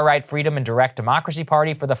 The far-right Freedom and Direct Democracy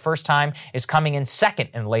Party, for the first time, is coming in second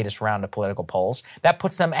in the latest round of political polls. That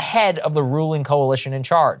puts them ahead of the ruling coalition in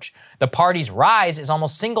charge. The party's rise is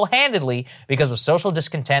almost single-handedly because of social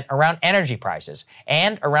discontent around energy prices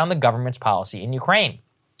and around the government's policy in Ukraine.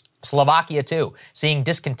 Slovakia, too, seeing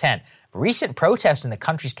discontent. Recent protests in the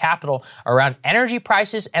country's capital around energy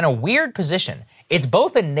prices and a weird position. It's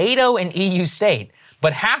both a NATO and EU state,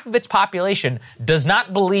 but half of its population does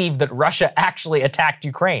not believe that Russia actually attacked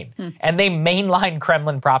Ukraine, and they mainline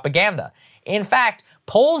Kremlin propaganda. In fact,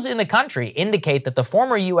 polls in the country indicate that the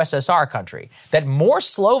former USSR country, that more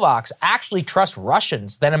Slovaks actually trust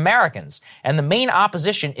Russians than Americans, and the main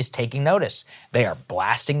opposition is taking notice. They are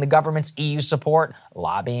blasting the government's EU support,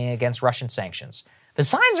 lobbying against Russian sanctions. The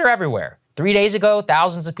signs are everywhere. 3 days ago,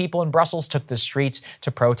 thousands of people in Brussels took the streets to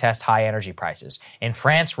protest high energy prices. In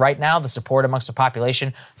France, right now, the support amongst the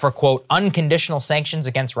population for, quote, unconditional sanctions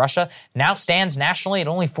against Russia now stands nationally at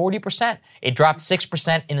only 40%. It dropped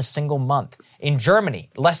 6% in a single month. In Germany,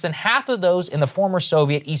 less than half of those in the former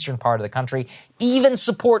Soviet eastern part of the country even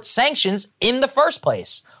support sanctions in the first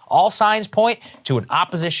place. All signs point to an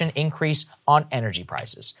opposition increase on energy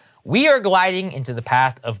prices. We are gliding into the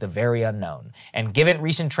path of the very unknown, and given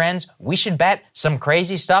recent trends, we should bet some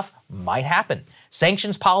crazy stuff might happen.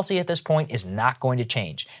 Sanctions policy at this point is not going to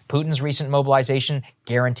change. Putin's recent mobilization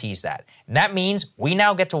guarantees that. And that means we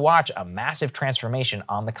now get to watch a massive transformation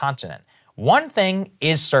on the continent. One thing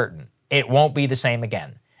is certain, it won't be the same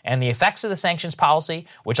again. And the effects of the sanctions policy,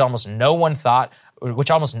 which almost no one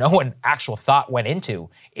actual thought went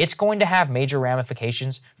into, it's going to have major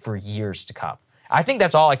ramifications for years to come. I think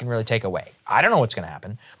that's all I can really take away. I don't know what's going to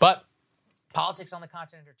happen, but politics on the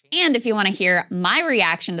continent are changing. And if you want to hear my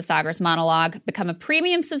reaction to Sagar's monologue, become a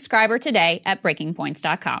premium subscriber today at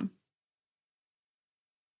breakingpoints.com.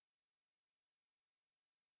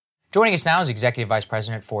 Joining us now is Executive Vice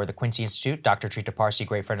President for the Quincy Institute, Dr. Trita Parsi,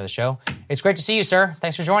 great friend of the show. It's great to see you, sir.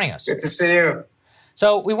 Thanks for joining us. Good to see you.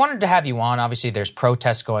 So we wanted to have you on. Obviously, there's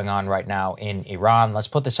protests going on right now in Iran. Let's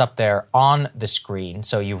put this up there on the screen.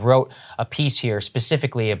 So you wrote a piece here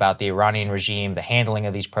specifically about the Iranian regime, the handling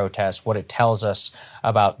of these protests, what it tells us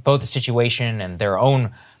about both the situation and their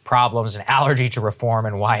own problems and allergy to reform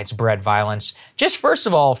and why it's bred violence. Just first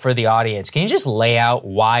of all, for the audience, can you just lay out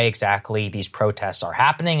why exactly these protests are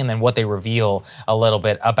happening and then what they reveal a little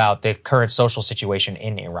bit about the current social situation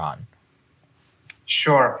in Iran?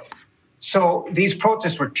 Sure. So these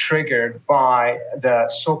protests were triggered by the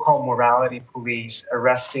so-called morality police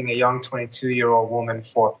arresting a young 22-year-old woman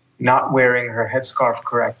for not wearing her headscarf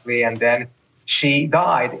correctly, and then she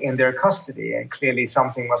died in their custody. And clearly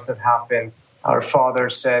something must have happened. Her father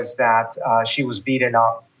says that she was beaten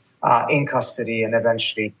up in custody and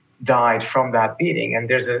eventually died from that beating. And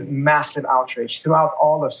there's a massive outrage throughout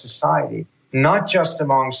all of society, not just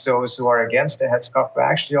amongst those who are against the headscarf, but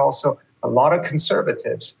actually also a lot of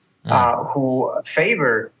conservatives who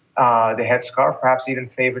favor the headscarf, perhaps even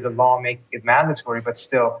favor the law making it mandatory, but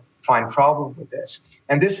still find problem with this.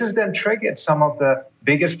 And this has then triggered some of the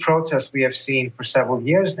biggest protests we have seen for several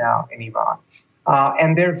years now in Iran.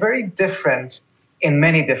 And they're very different in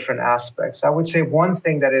many different aspects. I would say one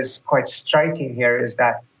thing that is quite striking here is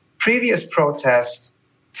that previous protests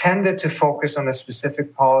tended to focus on a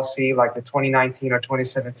specific policy, like the 2019 or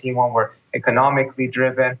 2017 one were economically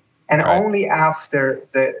driven. And only after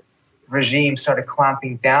the regime started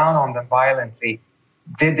clamping down on them violently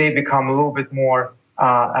did they become a little bit more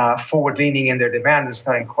forward-leaning in their demand and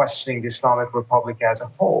starting questioning the Islamic Republic as a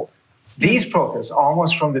whole. These protests,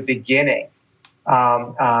 almost from the beginning,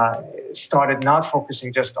 started not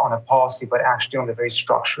focusing just on a policy, but actually on the very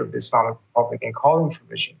structure of the Islamic Republic and calling for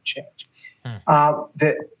regime change.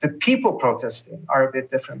 The people protesting are a bit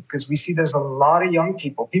different because we see there's a lot of young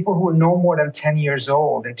people who were no more than 10 years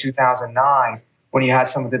old in 2009, when you had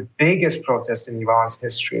some of the biggest protests in Iran's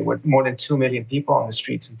history with more than 2 million people on the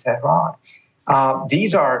streets in Tehran.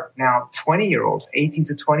 These are now 20-year-olds, 18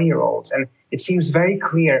 to 20-year-olds. And it seems very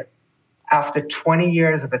clear after 20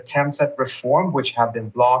 years of attempts at reform, which have been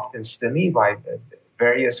blocked and stymied by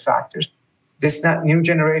various factors, this new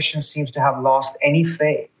generation seems to have lost any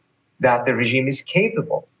faith that the regime is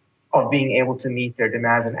capable of being able to meet their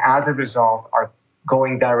demands, and as a result are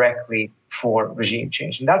going directly for regime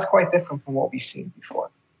change. And that's quite different from what we've seen before.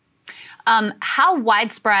 How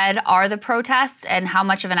widespread are the protests, and how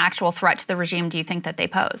much of an actual threat to the regime do you think that they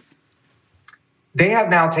pose? They have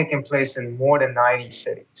now taken place in more than 90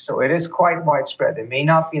 cities. So it is quite widespread. It may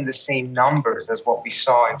not be in the same numbers as what we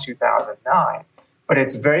saw in 2009, but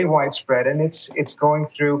it's very widespread, and it's going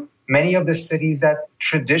through many of the cities that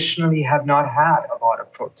traditionally have not had a lot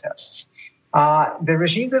of protests. The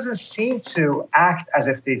regime doesn't seem to act as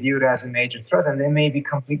if they view it as a major threat, and they may be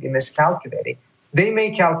completely miscalculating. They may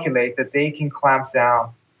calculate that they can clamp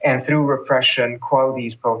down and through repression quell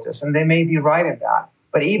these protests, and they may be right in that.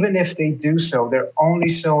 But even if they do so, they're only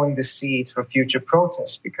sowing the seeds for future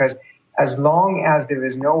protests, because as long as there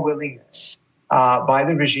is no willingness by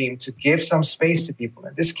the regime to give some space to people,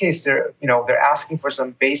 in this case, they're asking for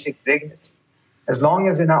some basic dignity. As long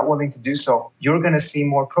as they're not willing to do so, you're going to see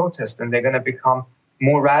more protests, and they're going to become,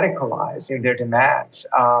 more radicalized in their demands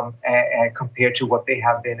compared to what they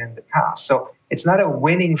have been in the past. So it's not a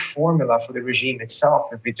winning formula for the regime itself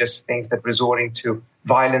if it just thinks that resorting to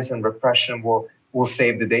violence and repression will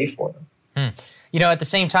save the day for them. At the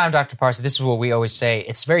same time, Dr. Parsi, this is what we always say.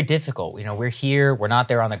 It's very difficult. We're here. We're not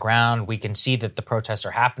there on the ground. We can see that the protests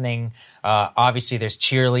are happening. Obviously, there's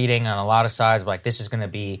cheerleading on a lot of sides, like this is going to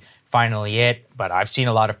be finally it. But I've seen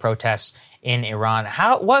a lot of protests in Iran.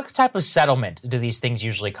 What type of settlement do these things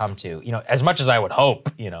usually come to? As much as I would hope,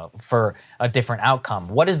 for a different outcome,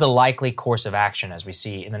 what is the likely course of action as we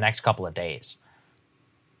see in the next couple of days?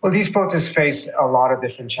 Well, these protests face a lot of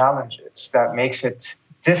different challenges that makes it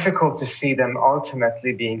difficult to see them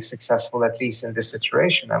ultimately being successful, at least in this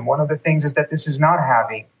iteration. And one of the things is that this is not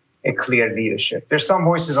having a clear leadership. There's some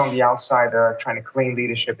voices on the outside that are trying to claim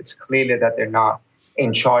leadership. It's clearly that they're not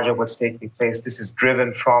in charge of what's taking place. This is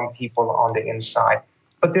driven from people on the inside.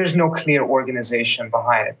 But there's no clear organization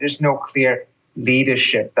behind it. There's no clear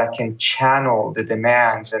leadership that can channel the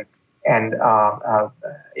demands and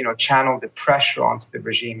channel the pressure onto the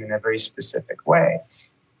regime in a very specific way.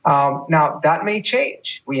 Now, that may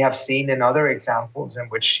change. We have seen in other examples in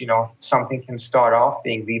which, something can start off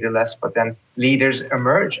being leaderless, but then leaders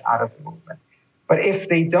emerge out of the movement. But if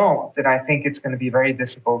they don't, then I think it's going to be very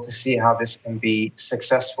difficult to see how this can be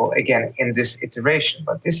successful, again, in this iteration.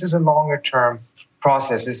 But this is a longer-term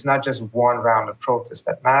process. It's not just one round of protest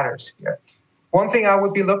that matters here. One thing I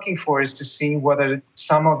would be looking for is to see whether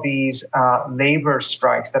some of these labor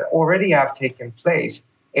strikes that already have taken place,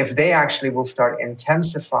 if they actually will start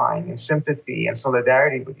intensifying in sympathy and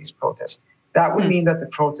solidarity with these protests. That would mean that the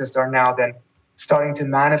protests are now then starting to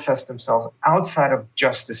manifest themselves outside of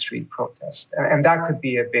just the street protest. And that could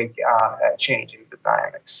be a big change in the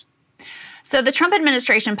dynamics. So the Trump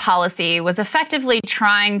administration policy was effectively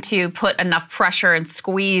trying to put enough pressure and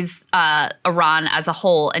squeeze Iran as a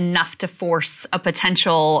whole enough to force a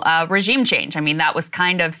potential regime change. I mean, that was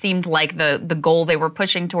seemed like the goal they were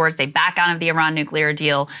pushing towards. They back out of the Iran nuclear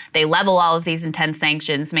deal. They level all of these intense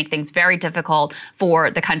sanctions, make things very difficult for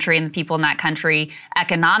the country and the people in that country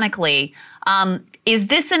economically. Is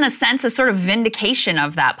this, in a sense, a sort of vindication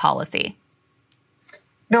of that policy?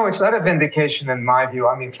 No, it's not a vindication in my view.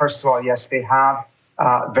 I mean, first of all, yes, they have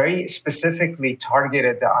very specifically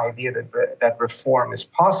targeted the idea that reform is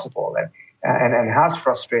possible and has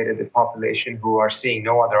frustrated the population who are seeing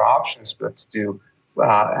no other options but to do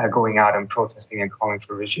going out and protesting and calling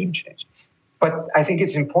for regime change. But I think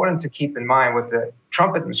it's important to keep in mind what the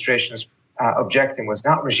Trump administration's objective was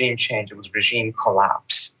not regime change, it was regime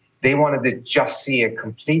collapse. They wanted to just see a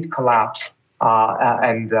complete collapse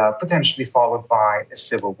and potentially followed by a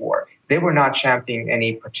civil war. They were not championing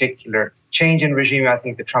any particular change in regime. I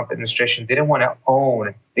think the Trump administration didn't want to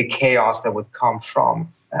own the chaos that would come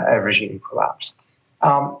from a regime collapse.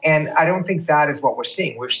 And I don't think that is what we're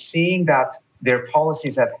seeing. We're seeing that their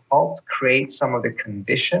policies have helped create some of the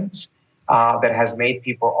conditions that has made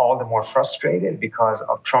people all the more frustrated because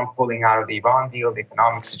of Trump pulling out of the Iran deal, the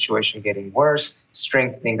economic situation getting worse,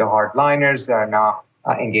 strengthening the hardliners that are now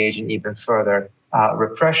engage in even further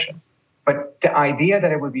repression. But the idea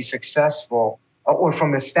that it would be successful, or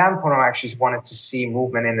from the standpoint I actually wanted to see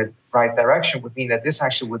movement in the right direction, would mean that this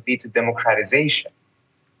actually would lead to democratization.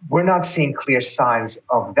 We're not seeing clear signs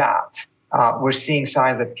of that. We're seeing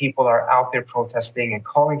signs that people are out there protesting and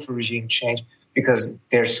calling for regime change because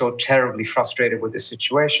they're so terribly frustrated with the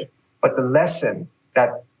situation. But the lesson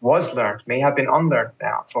that was learned may have been unlearned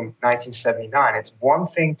now from 1979. It's one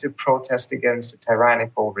thing to protest against a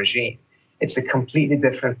tyrannical regime. It's a completely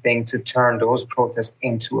different thing to turn those protests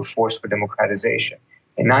into a force for democratization.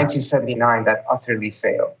 In 1979, that utterly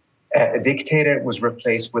failed. A dictator was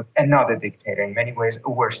replaced with another dictator, in many ways a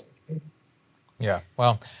worse dictator. Yeah,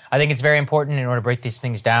 well, I think it's very important in order to break these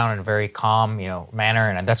things down in a very calm, manner,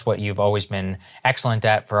 and that's what you've always been excellent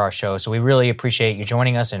at for our show. So we really appreciate you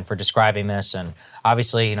joining us and for describing this. And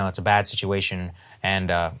obviously, it's a bad situation, and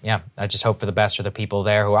I just hope for the best for the people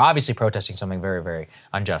there who are obviously protesting something very, very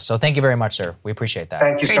unjust. So thank you very much, sir. We appreciate that.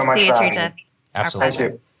 Thank you so much for having me. Absolutely.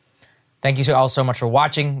 Thank you. Thank you all so much for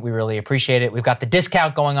watching. We really appreciate it. We've got the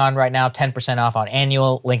discount going on right now, 10% off on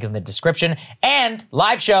annual, link in the description. And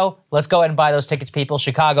live show. Let's go ahead and buy those tickets, people.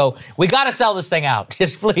 Chicago, we got to sell this thing out.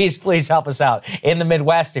 Just please help us out. In the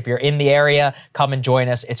Midwest, if you're in the area, come and join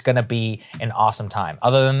us. It's going to be an awesome time.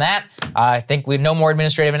 Other than that, I think we have no more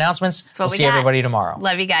administrative announcements. We'll see everybody tomorrow.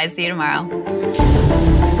 Love you guys. See you tomorrow.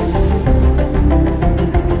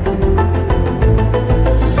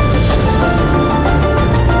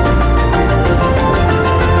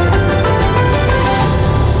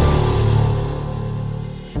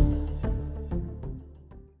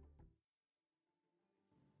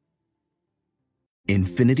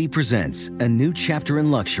 Infiniti presents a new chapter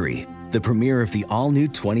in luxury, the premiere of the all-new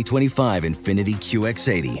 2025 Infiniti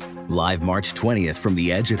QX80, live March 20th from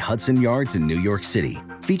the Edge at Hudson Yards in New York City,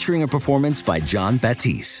 featuring a performance by John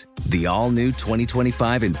Batiste. The all-new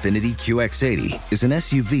 2025 Infiniti QX80 is an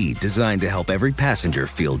SUV designed to help every passenger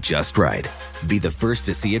feel just right. Be the first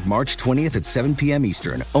to see it March 20th at 7 p.m.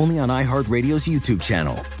 Eastern, only on iHeartRadio's YouTube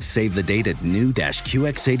channel. Save the date at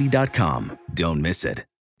new-QX80.com. Don't miss it.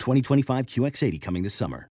 2025 QX80 coming this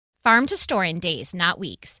summer. Farm to store in days, not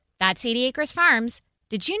weeks. That's 80 Acres Farms.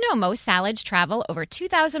 Did you know most salads travel over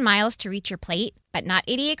 2,000 miles to reach your plate? But not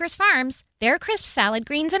 80 Acres Farms. Their crisp salad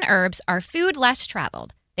greens and herbs are food less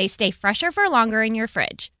traveled. They stay fresher for longer in your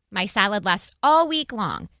fridge. My salad lasts all week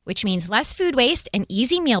long, which means less food waste and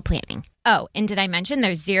easy meal planning. Oh, and did I mention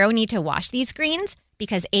there's zero need to wash these greens?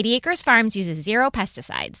 Because 80 Acres Farms uses zero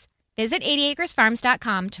pesticides. Visit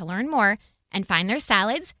 80acresfarms.com to learn more and find their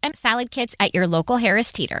salads and salad kits at your local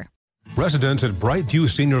Harris Teeter. Residents at Brightview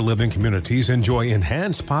Senior Living Communities enjoy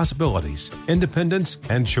enhanced possibilities, independence,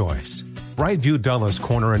 and choice. Brightview Dulles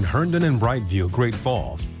Corner in Herndon and Brightview, Great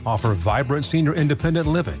Falls, offer vibrant senior independent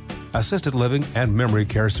living, assisted living, and memory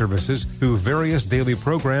care services through various daily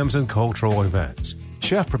programs and cultural events.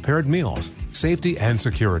 Chef-prepared meals, safety and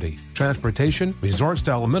security, transportation,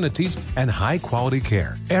 resort-style amenities, and high-quality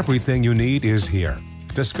care. Everything you need is here.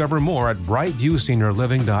 Discover more at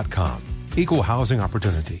brightviewseniorliving.com. Equal housing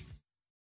opportunity.